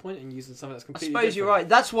 what's the point in using something that's I completely? suppose you're different? right.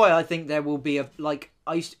 That's why I think there will be a like.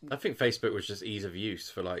 I think Facebook was just ease of use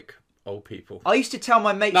for like old people. I used to tell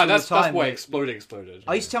my mates No, all that's the time. why that- exploded.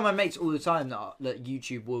 I used to tell my mates all the time that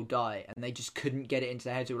YouTube will die, and they just couldn't get it into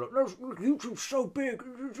their heads. They were like, "No, YouTube's so big,"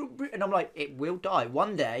 and I'm like, "It will die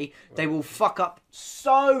one day. They will fuck up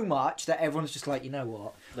so much that everyone's just like, you know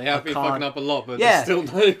what? They have I been can't- fucking up a lot, but Yeah. there's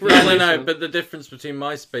still no No, revelation. but the difference between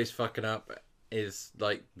MySpace fucking up is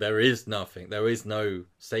like there is nothing. There is no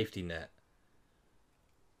safety net.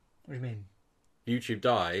 What do you mean? YouTube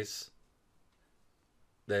dies.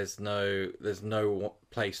 There's no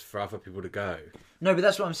place for other people to go. No, but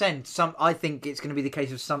that's what I'm saying. I think it's going to be the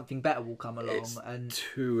case of something better will come along, It's and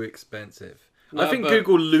too expensive. No, I think but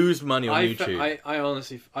Google lose money on YouTube. I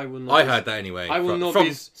honestly, I will not. I be- heard that anyway. I will from, not from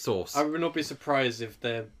be- source. I would not be surprised if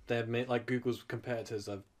they're like Google's competitors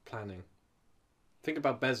are planning. Think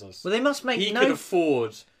about Bezos. well, they must make He no. could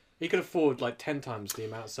afford like 10 times the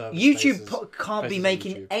amount of service. YouTube spaces- can't be spaces on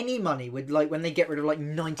making YouTube. any money with like when they get rid of like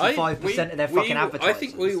 95% of their fucking I advertisers.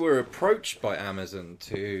 think we were approached by Amazon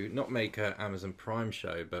to not make an Amazon Prime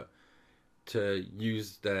show, but to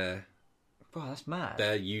use their Bro, that's mad.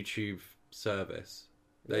 YouTube service.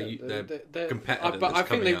 Their They're- competitor but that's I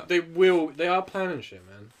think coming up. they are planning shit,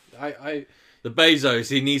 man. The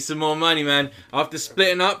Bezos, he needs some more money, man. After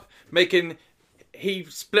splitting up, he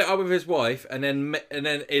split up with his wife, and then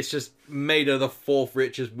it's just made her the fourth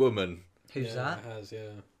richest woman. Who's Yeah, that? it has,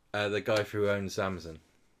 yeah. The guy who owns Amazon.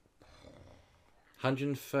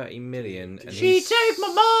 130 million. And She he's- take my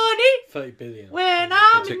money 30 billion. when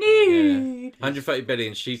I'm took- in need. 130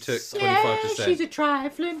 billion. She took Yeah, 25%. she's a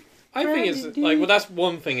trifling. I think it's friend like, indeed. well, that's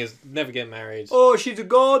one thing is never get married. Oh, she's a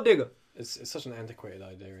gold digger. It's such an antiquated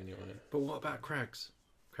idea anyway. But what about Craigs?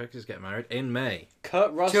 Craigs is getting married in May.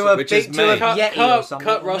 Kurt Russell. To a which is big, to a May. Yeti or something.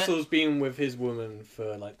 Kurt wasn't it? Russell's been with his woman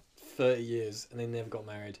for like 30 years and they never got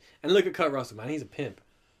married. And look at Kurt Russell, man. He's a pimp.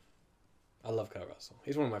 I love Kurt Russell.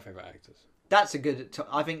 He's one of my favourite actors. That's a good.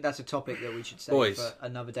 I think that's a topic that we should say Boys. for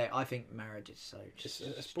another day. I think marriage is so.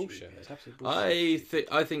 It's bullshit. It's absolute bullshit.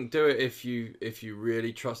 I think do it if you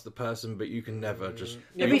really trust the person, but you can never just.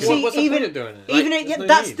 Yeah, but but see, what's the even- point of doing it? Even Like, yeah, there's no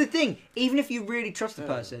that's need. the thing. Even if you really trust the Yeah.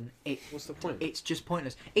 person, What's the point? it's just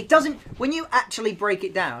pointless. It doesn't. When you actually break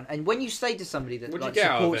it down, and when you say to somebody that What do you like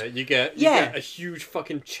get out of supports, it? You get Yeah. a huge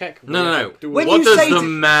fucking check. No. When What you does say the to-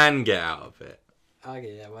 man get out of it?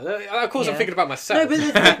 Okay, yeah, well, of course Yeah. I'm thinking about myself. no,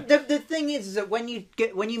 but the thing is that when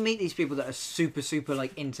you meet these people that are super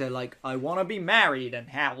like into like I want to be married and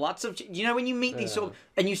have lots of you know when you meet these Yeah. sort of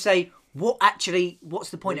and you say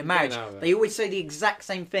what's the point of What are you marriage? getting out of it? They always say the exact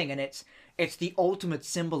same thing, and it's the ultimate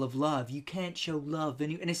symbol of love. You can't show love,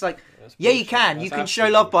 and it's like That's yeah, you bullshit. can. That's You can show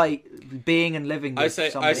absolute love by being and living. With I say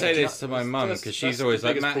somebody. this to my mum that's- because that's she's the always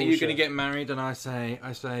like, biggest Matt, are you going to bullshit. get married? And I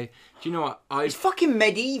say, do you know what? It's fucking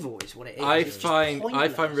medieval, is what it is. I It's just find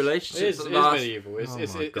pointless. relationships It is that last. medieval. It's Oh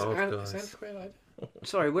it's my God, it's guys. antiquated idea.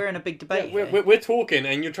 Sorry, we're in a big Yeah, debate. here. we're talking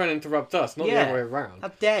and you're trying to interrupt us, not the Yeah. other way around. How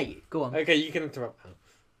dare you? Go on. Okay, you can interrupt now.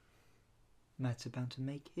 Matt's about to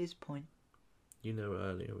make his point. You know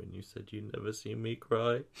earlier when you said you never seen me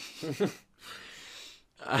cry.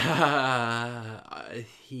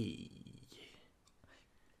 He.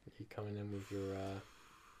 You coming in with your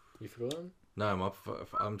you forgotten? No,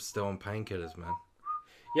 I'm still on painkillers, man.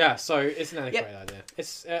 Yeah, so it's an antiquated idea.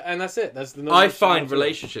 It's and that's it. That's the. I find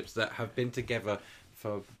relationships that have been together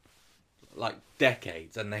for like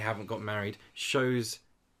decades and they haven't got married shows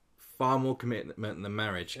far more commitment than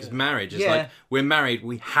marriage. Because Yeah. marriage is Yeah. like we're married,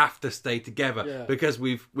 we have to stay together Yeah. because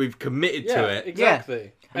we've committed Yeah, to it.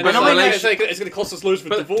 exactly. And But it's, I like, know- it's going to cost us loads for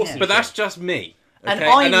But, divorce. Yeah. and but that's shit. just me. And Okay?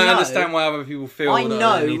 I I know- understand why other people feel I that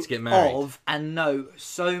know they need to get married. of and know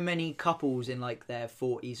so many couples in like their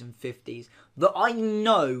 40s and 50s that I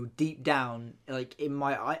know deep down, like in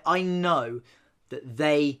my, I know that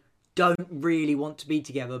they don't really want to be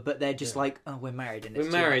together, but they're just like, oh, we're married and it's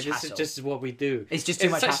we're too married. much This is hassle. just what we do. It's just too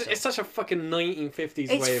much hassle. It's such a fucking 1950s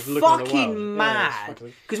It's way of looking at the world. fucking Yeah, mad. it's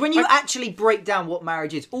fucking- Because when you actually break down what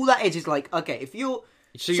marriage is, all that is like, okay, if you're,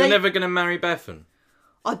 So you're say- never going to marry Bethan?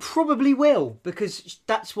 I probably will because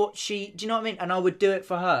that's what she. Do you know what I mean? And I would do it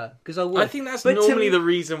for her because I would. I think that's But to normally me- the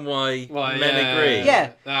reason why Well, men yeah. agree.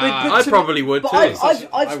 Yeah, Ah. I to probably would but too. I've I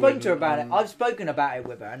spoken to her wouldn't. about it. I've spoken about it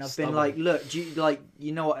with her, and I've been Stubborn. like, "Look, do you like,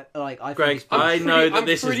 you know what? Like, I Greg, think it's I know that I'm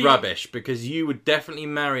this pretty- is rubbish because you would definitely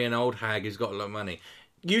marry an old hag who's got a lot of money.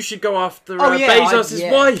 you should go after yeah,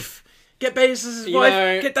 Bezos' wife. Get Bezos' You wife.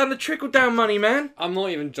 know- Get down the trickle down money, man. I'm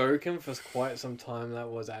not even joking. For quite some time, that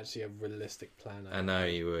was actually a realistic plan. I know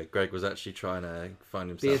you were. Greg was actually trying to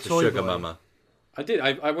find Be a himself a toy sugar boy. mama. I did.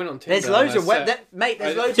 I went on Tinder. There's loads and of I set- mate.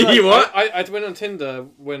 There's I- loads of You what? I went on Tinder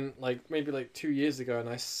when maybe 2 years ago, and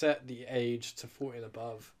I set the age to 40 and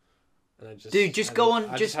above. And I just Dude, just go on.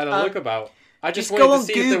 I Just had a look about. I just just wanted go to on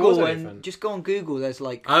see if there was Google anything. and just go on Google. There's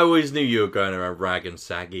like I always knew you were going around rag and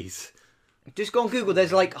saggies. just go on Google.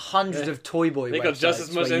 There's like hundreds of toy boy. They got just websites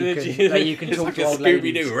as much where you energy. can, where you can It's talk like to a old Scooby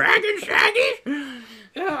ladies. Doo rag and saggy.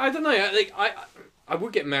 Yeah, I don't know. I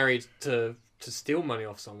would get married to steal money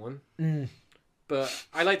off someone, but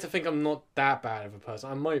I like to think I'm not that bad of a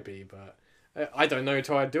person. I might be, but I don't know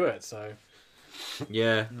until I do it. So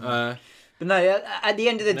Yeah. But no, at the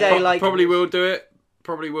end of the day, Probably will do it.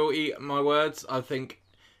 Probably will eat my words. I think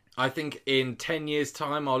in 10 years'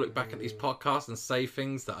 time, I'll look back at these podcasts and say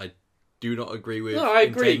things that I do not agree with. no, I in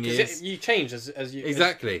agree 10 years. because you change as you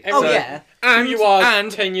Exactly. Oh So, yeah, And who you are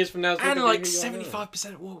and 10 years from now. Is not and gonna be like who you are now.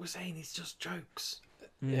 75% of what we're saying is just jokes.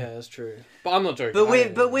 Yeah, that's true. But I'm not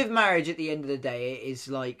joking. but with marriage, at the end of the day, it is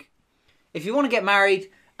like if you want to get married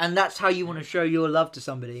and that's how you want to show your love to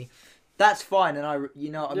somebody, that's fine. And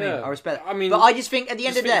you know what I mean. Yeah. I respect. I mean, but I just think at the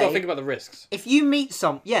end just of the you day, gotta think about the risks. if you meet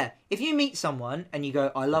someone and you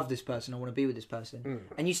go, I love this person, I want to be with this person,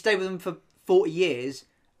 and you stay with them for 40 years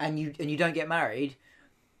and you don't get married,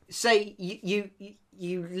 say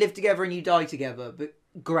you live together and you die together, but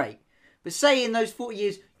great. But say in those 40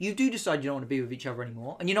 years you do decide you don't want to be with each other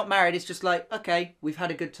anymore and you're not married, it's just like, okay, we've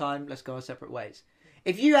had a good time, let's go our separate ways.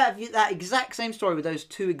 If you have that exact same story with those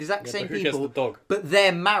two exact same but who gets people, the dog? but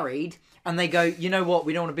they're married and they go, you know what,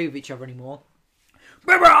 we don't want to be with each other anymore.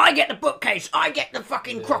 Remember, I get the bookcase, I get the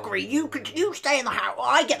fucking crockery. You stay in the house.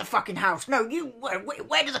 I get the fucking house. No,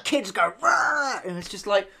 where do the kids go? And it's just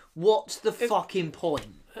like, what's the fucking point?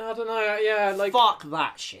 I don't know. Yeah, Fuck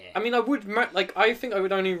that shit. I mean, I would I think I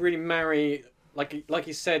would only really marry like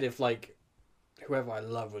you said if whoever I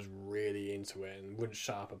love was really into it and wouldn't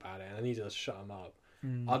shut up about it, and I needed to shut them up.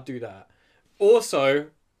 I'd do that. Also,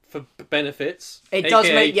 for benefits, It does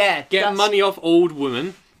aka make get money off old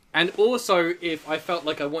women, and also if I felt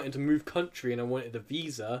like I wanted to move country and I wanted a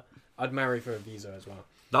visa, I'd marry for a visa as well.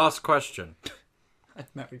 Last question. I'd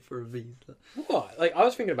marry for a visa. What? I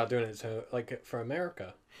was thinking about doing it for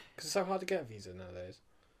America because it's so hard to get a visa nowadays.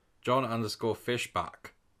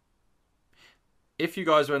 John_Fishback. If you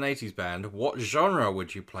guys were an 80s band, what genre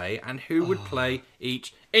would you play and who would play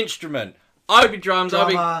each instrument? I would be drums,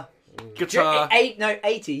 Drummer. I'd be guitar.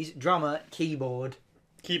 80s drummer, keyboard,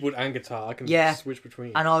 Keyboard and guitar, I can Yeah. switch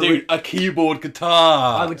between. and I Dude, would a keyboard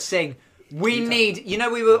guitar. I would sing. We need, you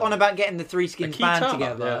know, we were on about getting the Three Skins band keytar,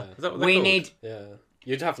 together. yeah. Is that what they're We called? need. Yeah,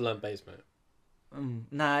 you'd have to learn bass, mate.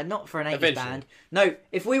 Nah, not for an 80s Eventually. band. No,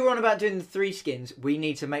 if we were on about doing the Three Skins, we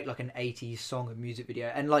need to make like an 80s song and music video.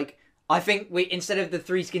 And like, I think we, instead of the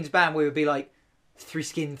Three Skins band, we would be like, Three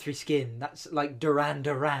Skin. That's like Duran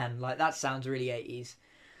Duran. Like, that sounds really 80s.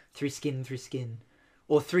 Three Skin.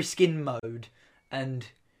 Or Three Skin Mode. And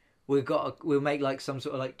we'll make like some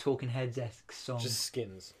sort of like Talking Heads-esque song. Just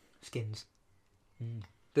skins Skins.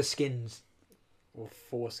 The Skins. or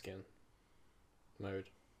foreskin mode.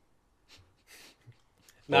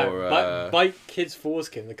 No, Or, bite kids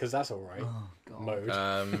foreskin because that's all right. Oh, God.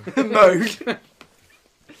 Mode. Mode.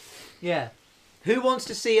 Yeah. Who wants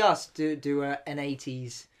to see us do an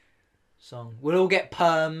 80s song? We'll all get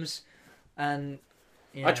perms and...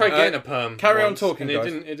 Yeah. I tried getting a perm. carry on once, talking, and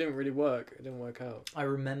guys. it didn't really work. It didn't work out. I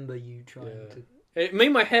remember you trying Yeah. to... It made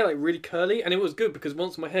my hair like really curly, and it was good because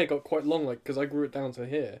once my hair got quite long, like because I grew it down to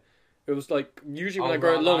here, it was like usually when Oh, I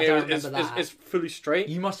grow right, it long, I don't it's remember that. it's fully straight.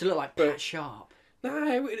 You must have looked like But- Pat Sharp. Nah,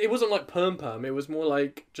 it wasn't like perm. It was more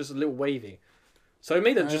like just a little wavy. So it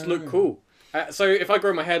made it just look cool. So if I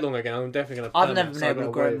grow my hair long again, I'm definitely gonna. I've perm never it, been so I able to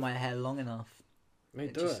gotta grow wave. my hair long enough. Mate,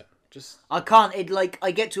 it do just- it. Just I can't.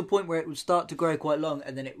 I get to a point where it would start to grow quite long,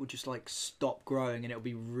 and then it would just like stop growing, and it'll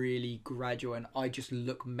be really gradual, and I just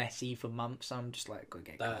look messy for months. I'm just like,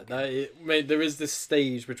 okay, mate, there is this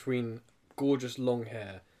stage between gorgeous long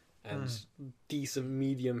hair and decent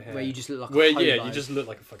medium hair where you just look like where a yeah, hobo. you just look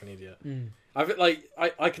like a fucking idiot.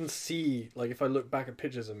 I can see like if I look back at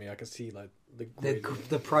pictures of me, I can see like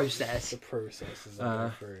the process. the processes I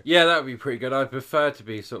go through. Yeah, that would be pretty good. I'd prefer to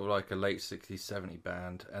be sort of like a late 60s, 70s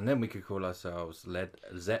band, and then we could call ourselves Led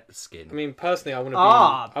Zeppelin. I mean, personally, I want to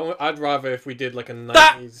Ah. I'd rather if we did like a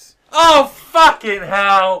 90s. Oh, fucking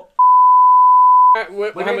hell! How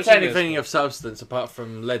We much didn't is say this? anything of substance apart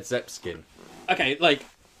from Led Zeppelin. Okay, like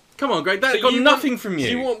Come on, Greg, that so got you nothing want, from you.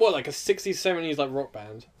 So you want what, like a 60s, 70s like rock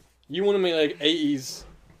band? You want to make like 80s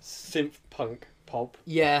synth punk pop.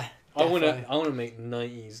 Yeah. I want defo. to make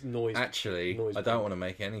 90s noise. Actually, Noise I don't want to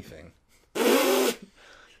make anything.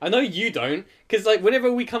 I know you don't, because like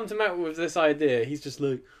whenever we come to Matt with this idea, he's just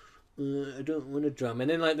like, I don't want to drum, and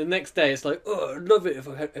then like the next day it's like, oh, I'd love it if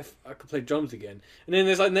I could play drums again, and then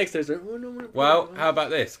there's like next day it's like, oh, I don't want to. Well, how about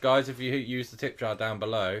this, guys? If you use the tip jar down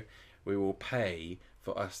below, we will pay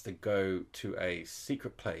for us to go to a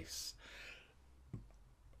secret place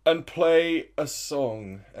and play a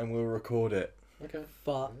song, and we'll record it. Okay.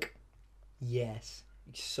 Fuck. Yes.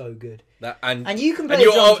 It's so good. And you can play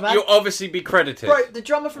and drums, man. you'll obviously be credited. Bro, the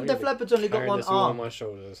drummer from I'm Def gonna Leppard's only got Carrying one this all on arm. my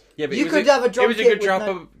shoulders. Yeah, but You it was could have a drum It was a kit good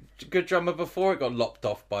with good drummer before it got lopped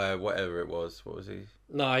off by whatever it was. What was he?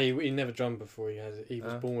 No, he never drummed before. He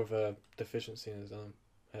was Oh. born with a deficiency in his arm.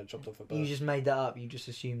 Had chopped off a birth. You just made that up. You just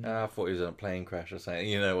assumed. I thought he was on a plane crash or something.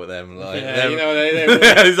 You know what them like? Yeah, them, you know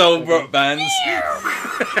they those old rock bands.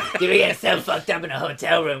 Did we get so fucked up in a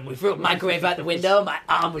hotel room? We threw a microwave out the window. My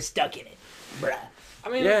arm was stuck in it. Bruh. I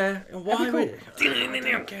mean, Yeah. Why? That'd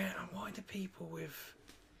be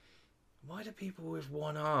Why do people with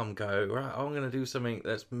one arm go right? I'm going to do something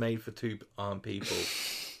that's made for two armed people.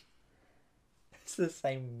 It's the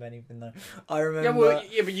same with anything though. I remember.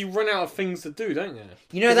 but you run out of things to do, don't you?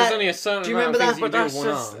 You know 'Cause that. There's only a certain do you amount remember of things that? that you do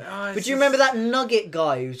with one arm. But do you remember that Nugget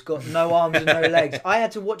guy who's got no arms and no legs? I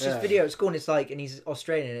had to watch this Yeah. video at school, and it's like, and he's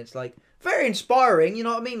Australian. It's like very inspiring. You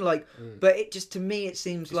know what I mean? Like, but it just to me it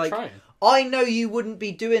seems He's like trying. I know you wouldn't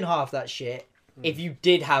be doing half that shit if you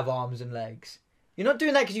did have arms and legs. You're not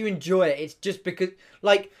doing that because you enjoy it. It's just because,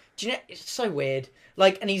 like, do you know? It's so weird.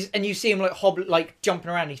 Like, and you see him like jumping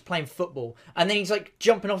around. He's playing football, and then he's like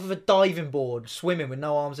jumping off of a diving board, swimming with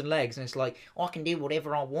no arms and legs. And it's like, I can do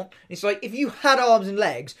whatever I want. It's like if you had arms and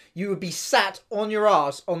legs, you would be sat on your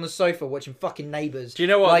ass on the sofa watching fucking Neighbours. Do you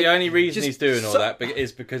know what? Like, The only reason just he's doing all that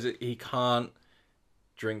is because he can't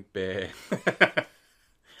drink beer.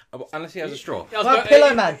 Unless he has a straw. Well,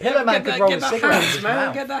 Pillow Man could roll a cigarette in his man.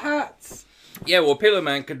 mouth. Get the hats. Yeah, well, Pillow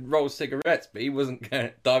Man could roll cigarettes, but he wasn't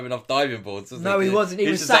diving off diving boards. Was No, he wasn't. He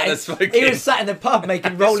was just sat. there He smoking. was sat in the pub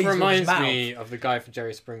making This rollies with his reminds mouth. me of the guy from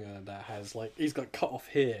Jerry Springer that has like he's got cut off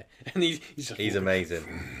here and he's just He's amazing.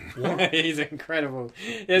 he's incredible.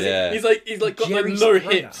 Yeah. He's like got Jerry like no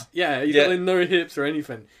Springer. hips. Yeah, he's got like no hips or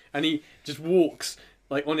anything, and he just walks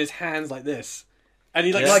like on his hands like this, and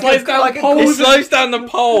he like Yeah. slides down like a- poles. He slows down the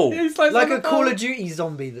pole. He slides Like down a the Call pole. of Duty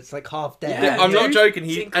zombie that's like half dead. Yeah, I'm not dude. joking.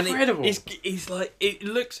 It's incredible. He's like it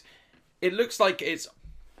looks like it's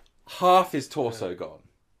half his torso gone.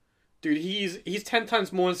 Dude, he's 10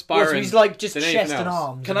 times more Yeah, inspiring. so he's like just than chest anything and else.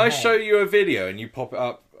 arms. Can and I head. show you a video and you pop it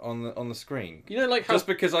up on the screen? You know, like how Just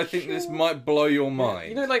because I think this might blow your mind.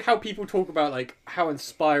 you know, like how people talk about like how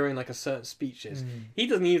inspiring like a certain speech is. He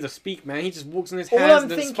doesn't need to speak, man. He just walks on his All hands I'm and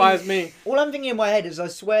thinking, inspires me. all I'm thinking in my head is, I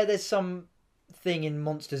swear there's some thing in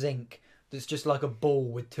Monsters Inc. that's just like a ball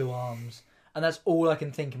with two arms, and that's all I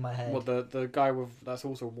can think in my head. Well, the guy with that's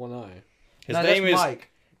also one eye. His No, name that's is Mike.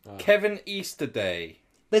 Kevin Easterday.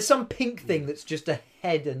 There's some pink thing that's just a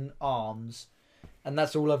head and arms, and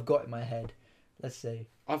that's all I've got in my head. Let's see.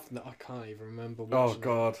 I can't even remember. Oh watching it.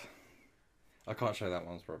 God, I can't show that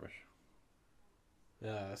one's rubbish.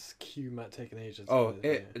 Yeah, it's cue Matt taking ages. Oh,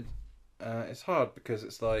 it's hard because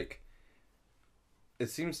it's like it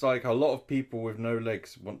seems like a lot of people with no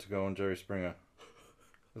legs want to go on Jerry Springer.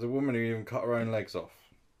 There's a woman who even cut her own legs off.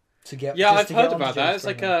 To get Yeah, just I've to heard get onto about Jerry that.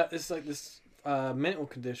 Springer. It's like this mental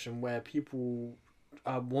condition where people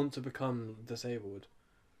want to become disabled,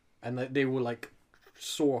 and like they will like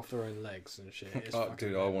saw off their own legs and shit. It's Oh, fucking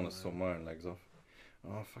dude, I bad, want to man. saw my own legs off.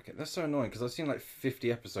 Oh, fuck it. That's so annoying because I've seen like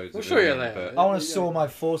 50 episodes We'll of show it, you later. I want to Yeah. saw my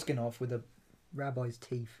foreskin off with a rabbi's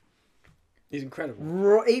teeth. He's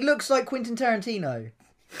incredible. He looks like Quentin Tarantino,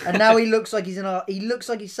 and now he looks like he looks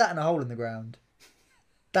like he's sat in a hole in the ground.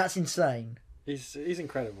 That's insane. He's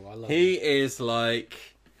incredible. I love He is like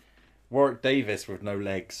Warwick Davis with no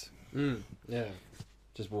legs, him. Yeah.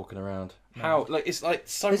 just walking around. How? Like it's like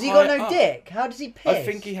so. Has he got high no up. dick? How does he piss? I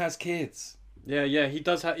think he has kids. Yeah. He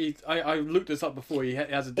does have. I looked this up before. He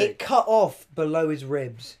has a It dick. cut off below his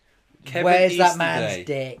ribs. Kevin Where's that Easterday. man's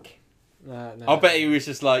dick? No. I bet he was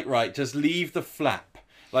just like, right, just leave the flap.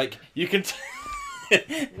 Like you can.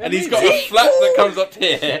 And he's got a flap that comes up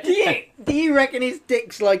here. Do you reckon his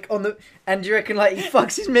dick's like on the? And do you reckon like he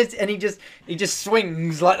fucks his miss and he just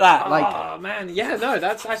swings like that, like Oh man, yeah, no,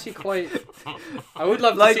 that's actually quite. I would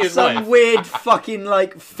love to like see his some wife. weird fucking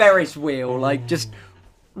like Ferris wheel, like just.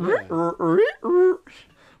 Yeah.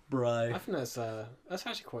 Bro. I think that's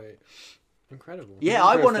actually quite Incredible. Yeah,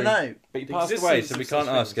 I want to know. But he The passed away, so existence we of can't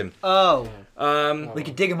such ask him. Oh, we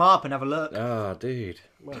could dig him up and have a look. Oh, dude.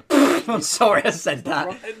 I'm sorry I said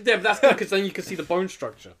that. Yeah, but that's good because then you can see the bone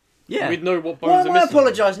structure. Yeah. We'd know what Why bones am are I missing.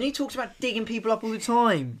 apologising? He talks about digging people up all the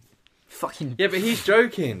time. Fucking. Yeah, but he's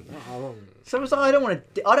joking. I So was I don't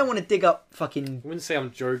want to. I don't want to dig up fucking wouldn't say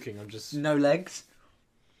I'm joking. I'm just. no legs.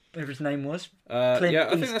 Whatever his name was. Yeah, Clint I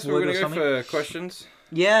think that's where we're Eastwood going to or go for questions.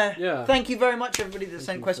 Yeah. Yeah. Thank you very much, everybody that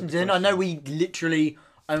sent you for questions the in. I know we literally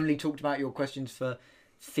only talked about your questions for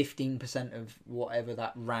 15% of whatever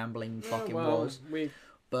that rambling fucking was.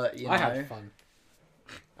 But you know, I had fun.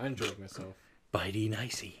 I enjoyed myself. Bitey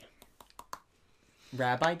nicey.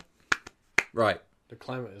 Rabbi, Right. The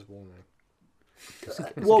climate is warming.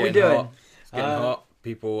 what are we getting doing? hot. It's getting hot.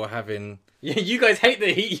 People are having... Yeah, you guys hate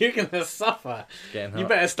the heat. You're gonna suffer. Getting hot. You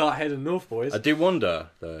better start heading north, boys. I do wonder,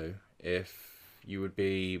 though, if you would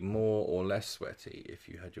be more or less sweaty if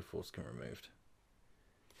you had your foreskin removed.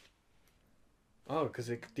 Oh, because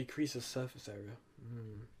it decreases surface area.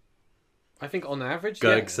 I think on average,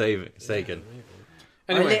 Gerg yeah. Sagan. Maybe.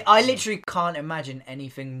 Anyway, I literally can't imagine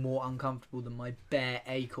anything more uncomfortable than my bare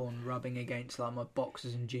acorn rubbing against like my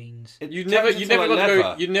boxers and jeans. you'd never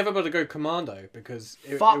got to go commando because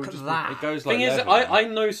it Fuck would just that. It goes like Thing is, leather, I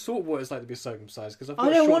know sort of what it's like to be circumcised because I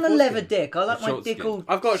don't want a leather dick. I like my short dick skin. all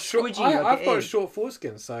I've got a short. squidgy I've like it got a is. short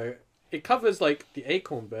foreskin, so it covers like the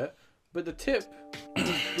acorn bit, but the tip is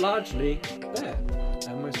largely bare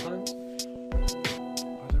at most times.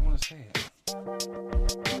 I don't want to say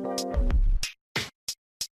it.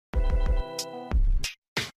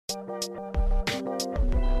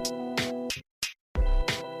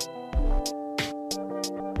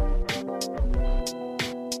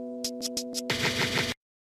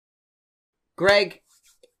 Greg,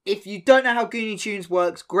 if you don't know how Goonie Tunes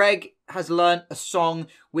works, Greg has learnt a song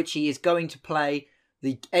which he is going to play.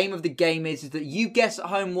 The aim of the game is that you guess at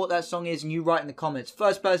home what that song is and you write in the comments.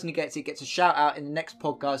 First person who gets it gets a shout out in the next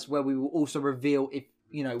podcast where we will also reveal if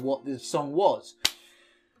you know what the song was.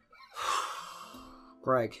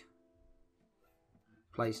 Greg,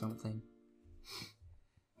 play something.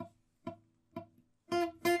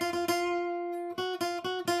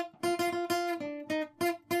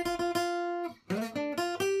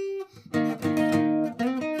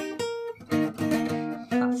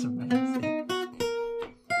 That's amazing.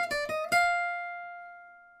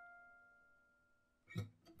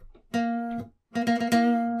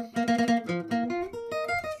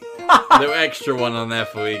 Little extra one on there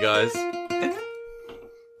for you guys.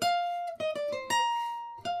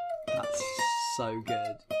 That's so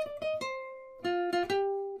good.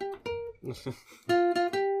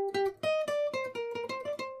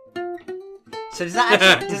 So does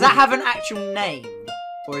that have an actual name,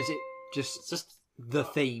 or is it just the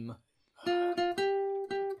theme?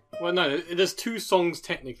 Well, no, there's two songs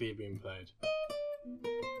technically being played.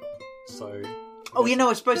 So. Oh, you know,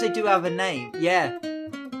 I suppose they do have a name. Yeah.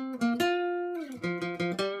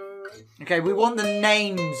 Okay, we want the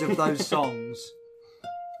names of those songs.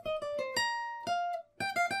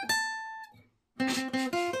 They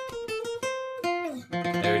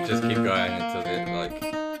would just keep going until they like.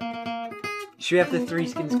 Should we have the Three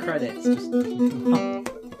Skins credits?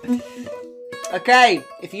 Okay,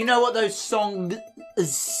 if you know what those songs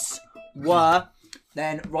were,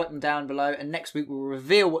 then write them down below. And next week we'll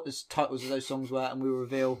reveal what the titles of those songs were, and we'll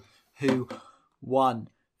reveal who won.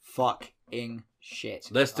 Fucking shit.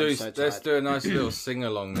 Let's do I'm so let's tired. do a nice little sing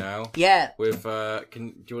along now. Yeah. With do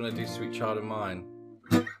you want to do Sweet Child of Mine?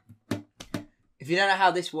 If you don't know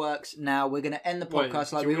how this works, now we're going to end the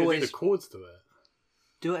podcast like we do always the chords to it.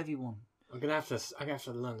 do. Whatever you want. I'm gonna have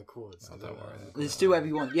to learn the chords. Oh, don't worry. Let's do whatever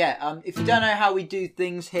you want. Yeah. If you don't know how we do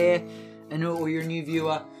things here, and or you're a new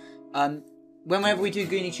viewer, whenever we do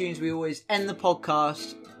Goonie Tunes, we always end the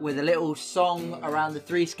podcast with a little song around the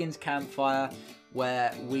Three Skins campfire,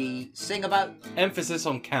 where we sing about Emphasis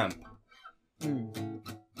on camp.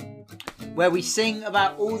 where we sing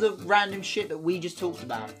about all the random shit that we just talked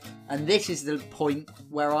about. And this is the point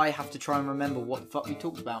where I have to try and remember what the fuck we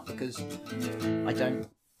talked about because I don't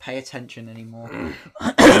pay attention anymore.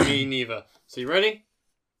 Me neither. So you ready?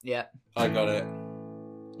 Yeah. I got it.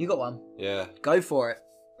 You got one. Yeah. Go for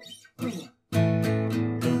it.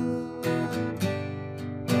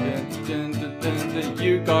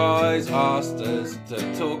 You guys asked us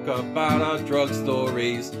to talk about our drug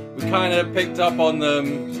stories. We kind of picked up on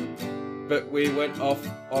them, but we went off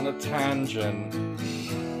on a tangent.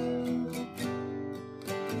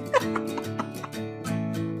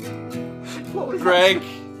 What was Greg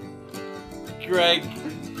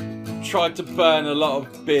tried to burn a lot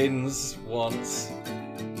of bins once,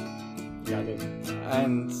 Yeah, I did.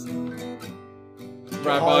 and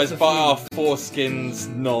Rabbis, half a buy our few. foreskins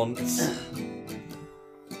nonce.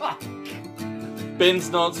 Bins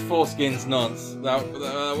nonce, foreskins nonce.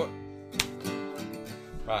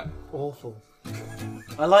 Right. Awful.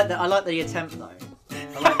 I like the attempt though.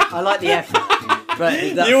 I like the effort. But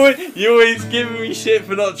You always giving me shit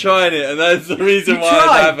for not trying it, and that's the reason why tried.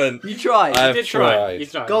 I haven't. You tried. I You have did try. tried. You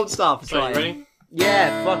tried. Gold star for So, you trying. ready?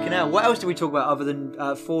 Yeah, fucking hell. What else did we talk about other than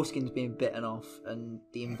foreskins being bitten off and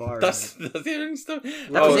the environment? That's the only stuff.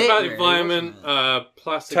 That That was was it, about really, environment, wasn't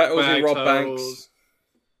plastic Turtles bag and Rob towels,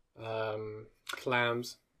 Banks.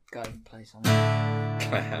 clams. Go play some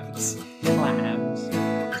Clams. clams.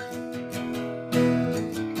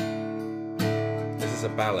 This is a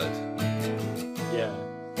ballad. Yeah.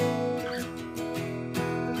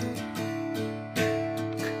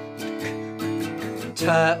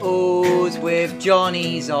 Turtles with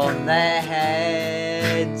Johnnies on their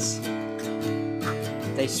heads.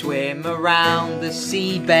 They swim around the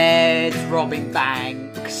seabed, robbing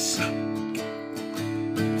banks.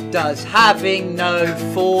 Does having no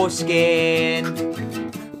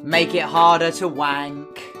foreskin make it harder to wank?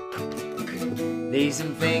 These are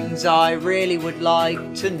things I really would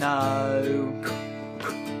like to know.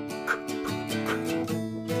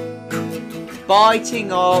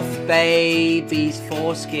 Biting off babies'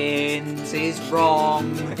 foreskins is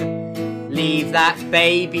wrong. Leave that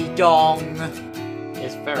baby dong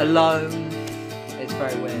It's very alone. It's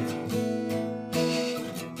very weird.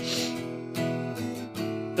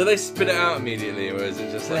 Do they spit it out immediately, or is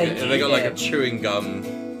it just like They have they got like eat a it. chewing gum?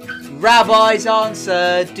 Rabbis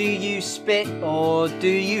answer, do you spit or do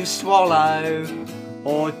you swallow?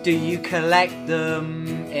 Or do you collect them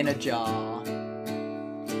in a jar?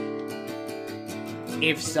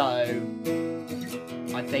 If so,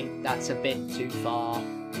 I think that's a bit too far.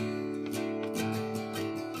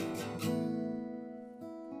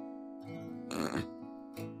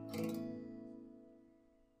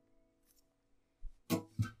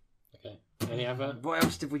 Okay. Any other? What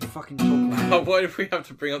else did we fucking talk about? Oh, what if we have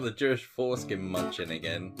to bring up the Jewish foreskin munching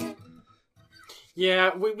again?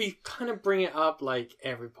 Yeah, we kind of bring it up like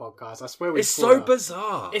every podcast. I swear we. It's brought so it up.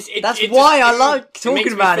 bizarre. That's why I like makes talking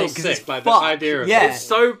me about feel it, 'cause sick, it's like fucked. the idea of Yeah. it. It's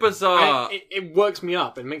so bizarre. It works me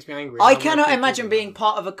up. It makes me angry. I I'm like, cannot keep imagine talking being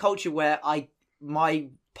part of a culture where my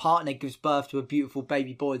partner gives birth to a beautiful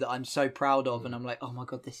baby boy that I'm so proud of, and I'm like, oh my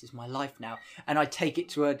god, this is my life now. And I take it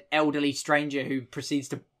to an elderly stranger who proceeds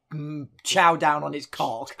to chow down on his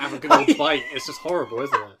cock. about it. Have a good old bite. It's just horrible,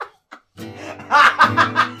 isn't it?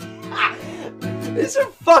 It's a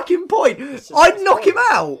fucking point. just- I'd knock him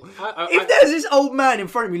out. I- If there's this old man in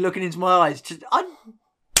front of me looking into my eyes, don't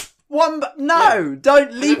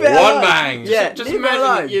leave it One alone. bang. Yeah, just leave it imagine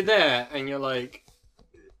alone. that you're there and you're like,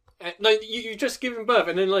 you just given birth,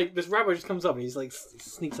 and then like this rabbi just comes up and he's like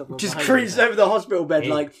sneaks up, Just behind creeps you. over the hospital bed Hey.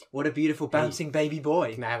 like, what a beautiful bouncing baby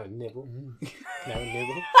boy. Can I have a nibble? Can I have a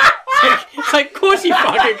nibble? It's like, of course you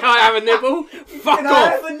fucking can't have a nibble. Fuck Can I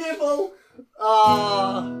off. have a nibble?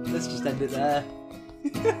 Ah, let's just end it there.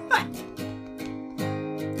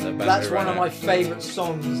 That's one of my favourite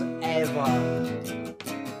songs ever.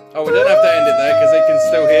 Oh, we don't have to end it there because they can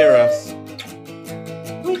still hear us.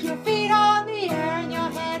 With your feet on the air and your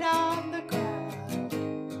head on the ground.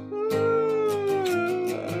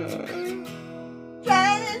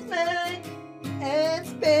 Fly this moon and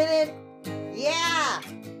spin it. Yeah.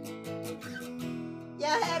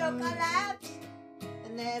 Your head will collapse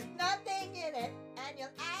and there's nothing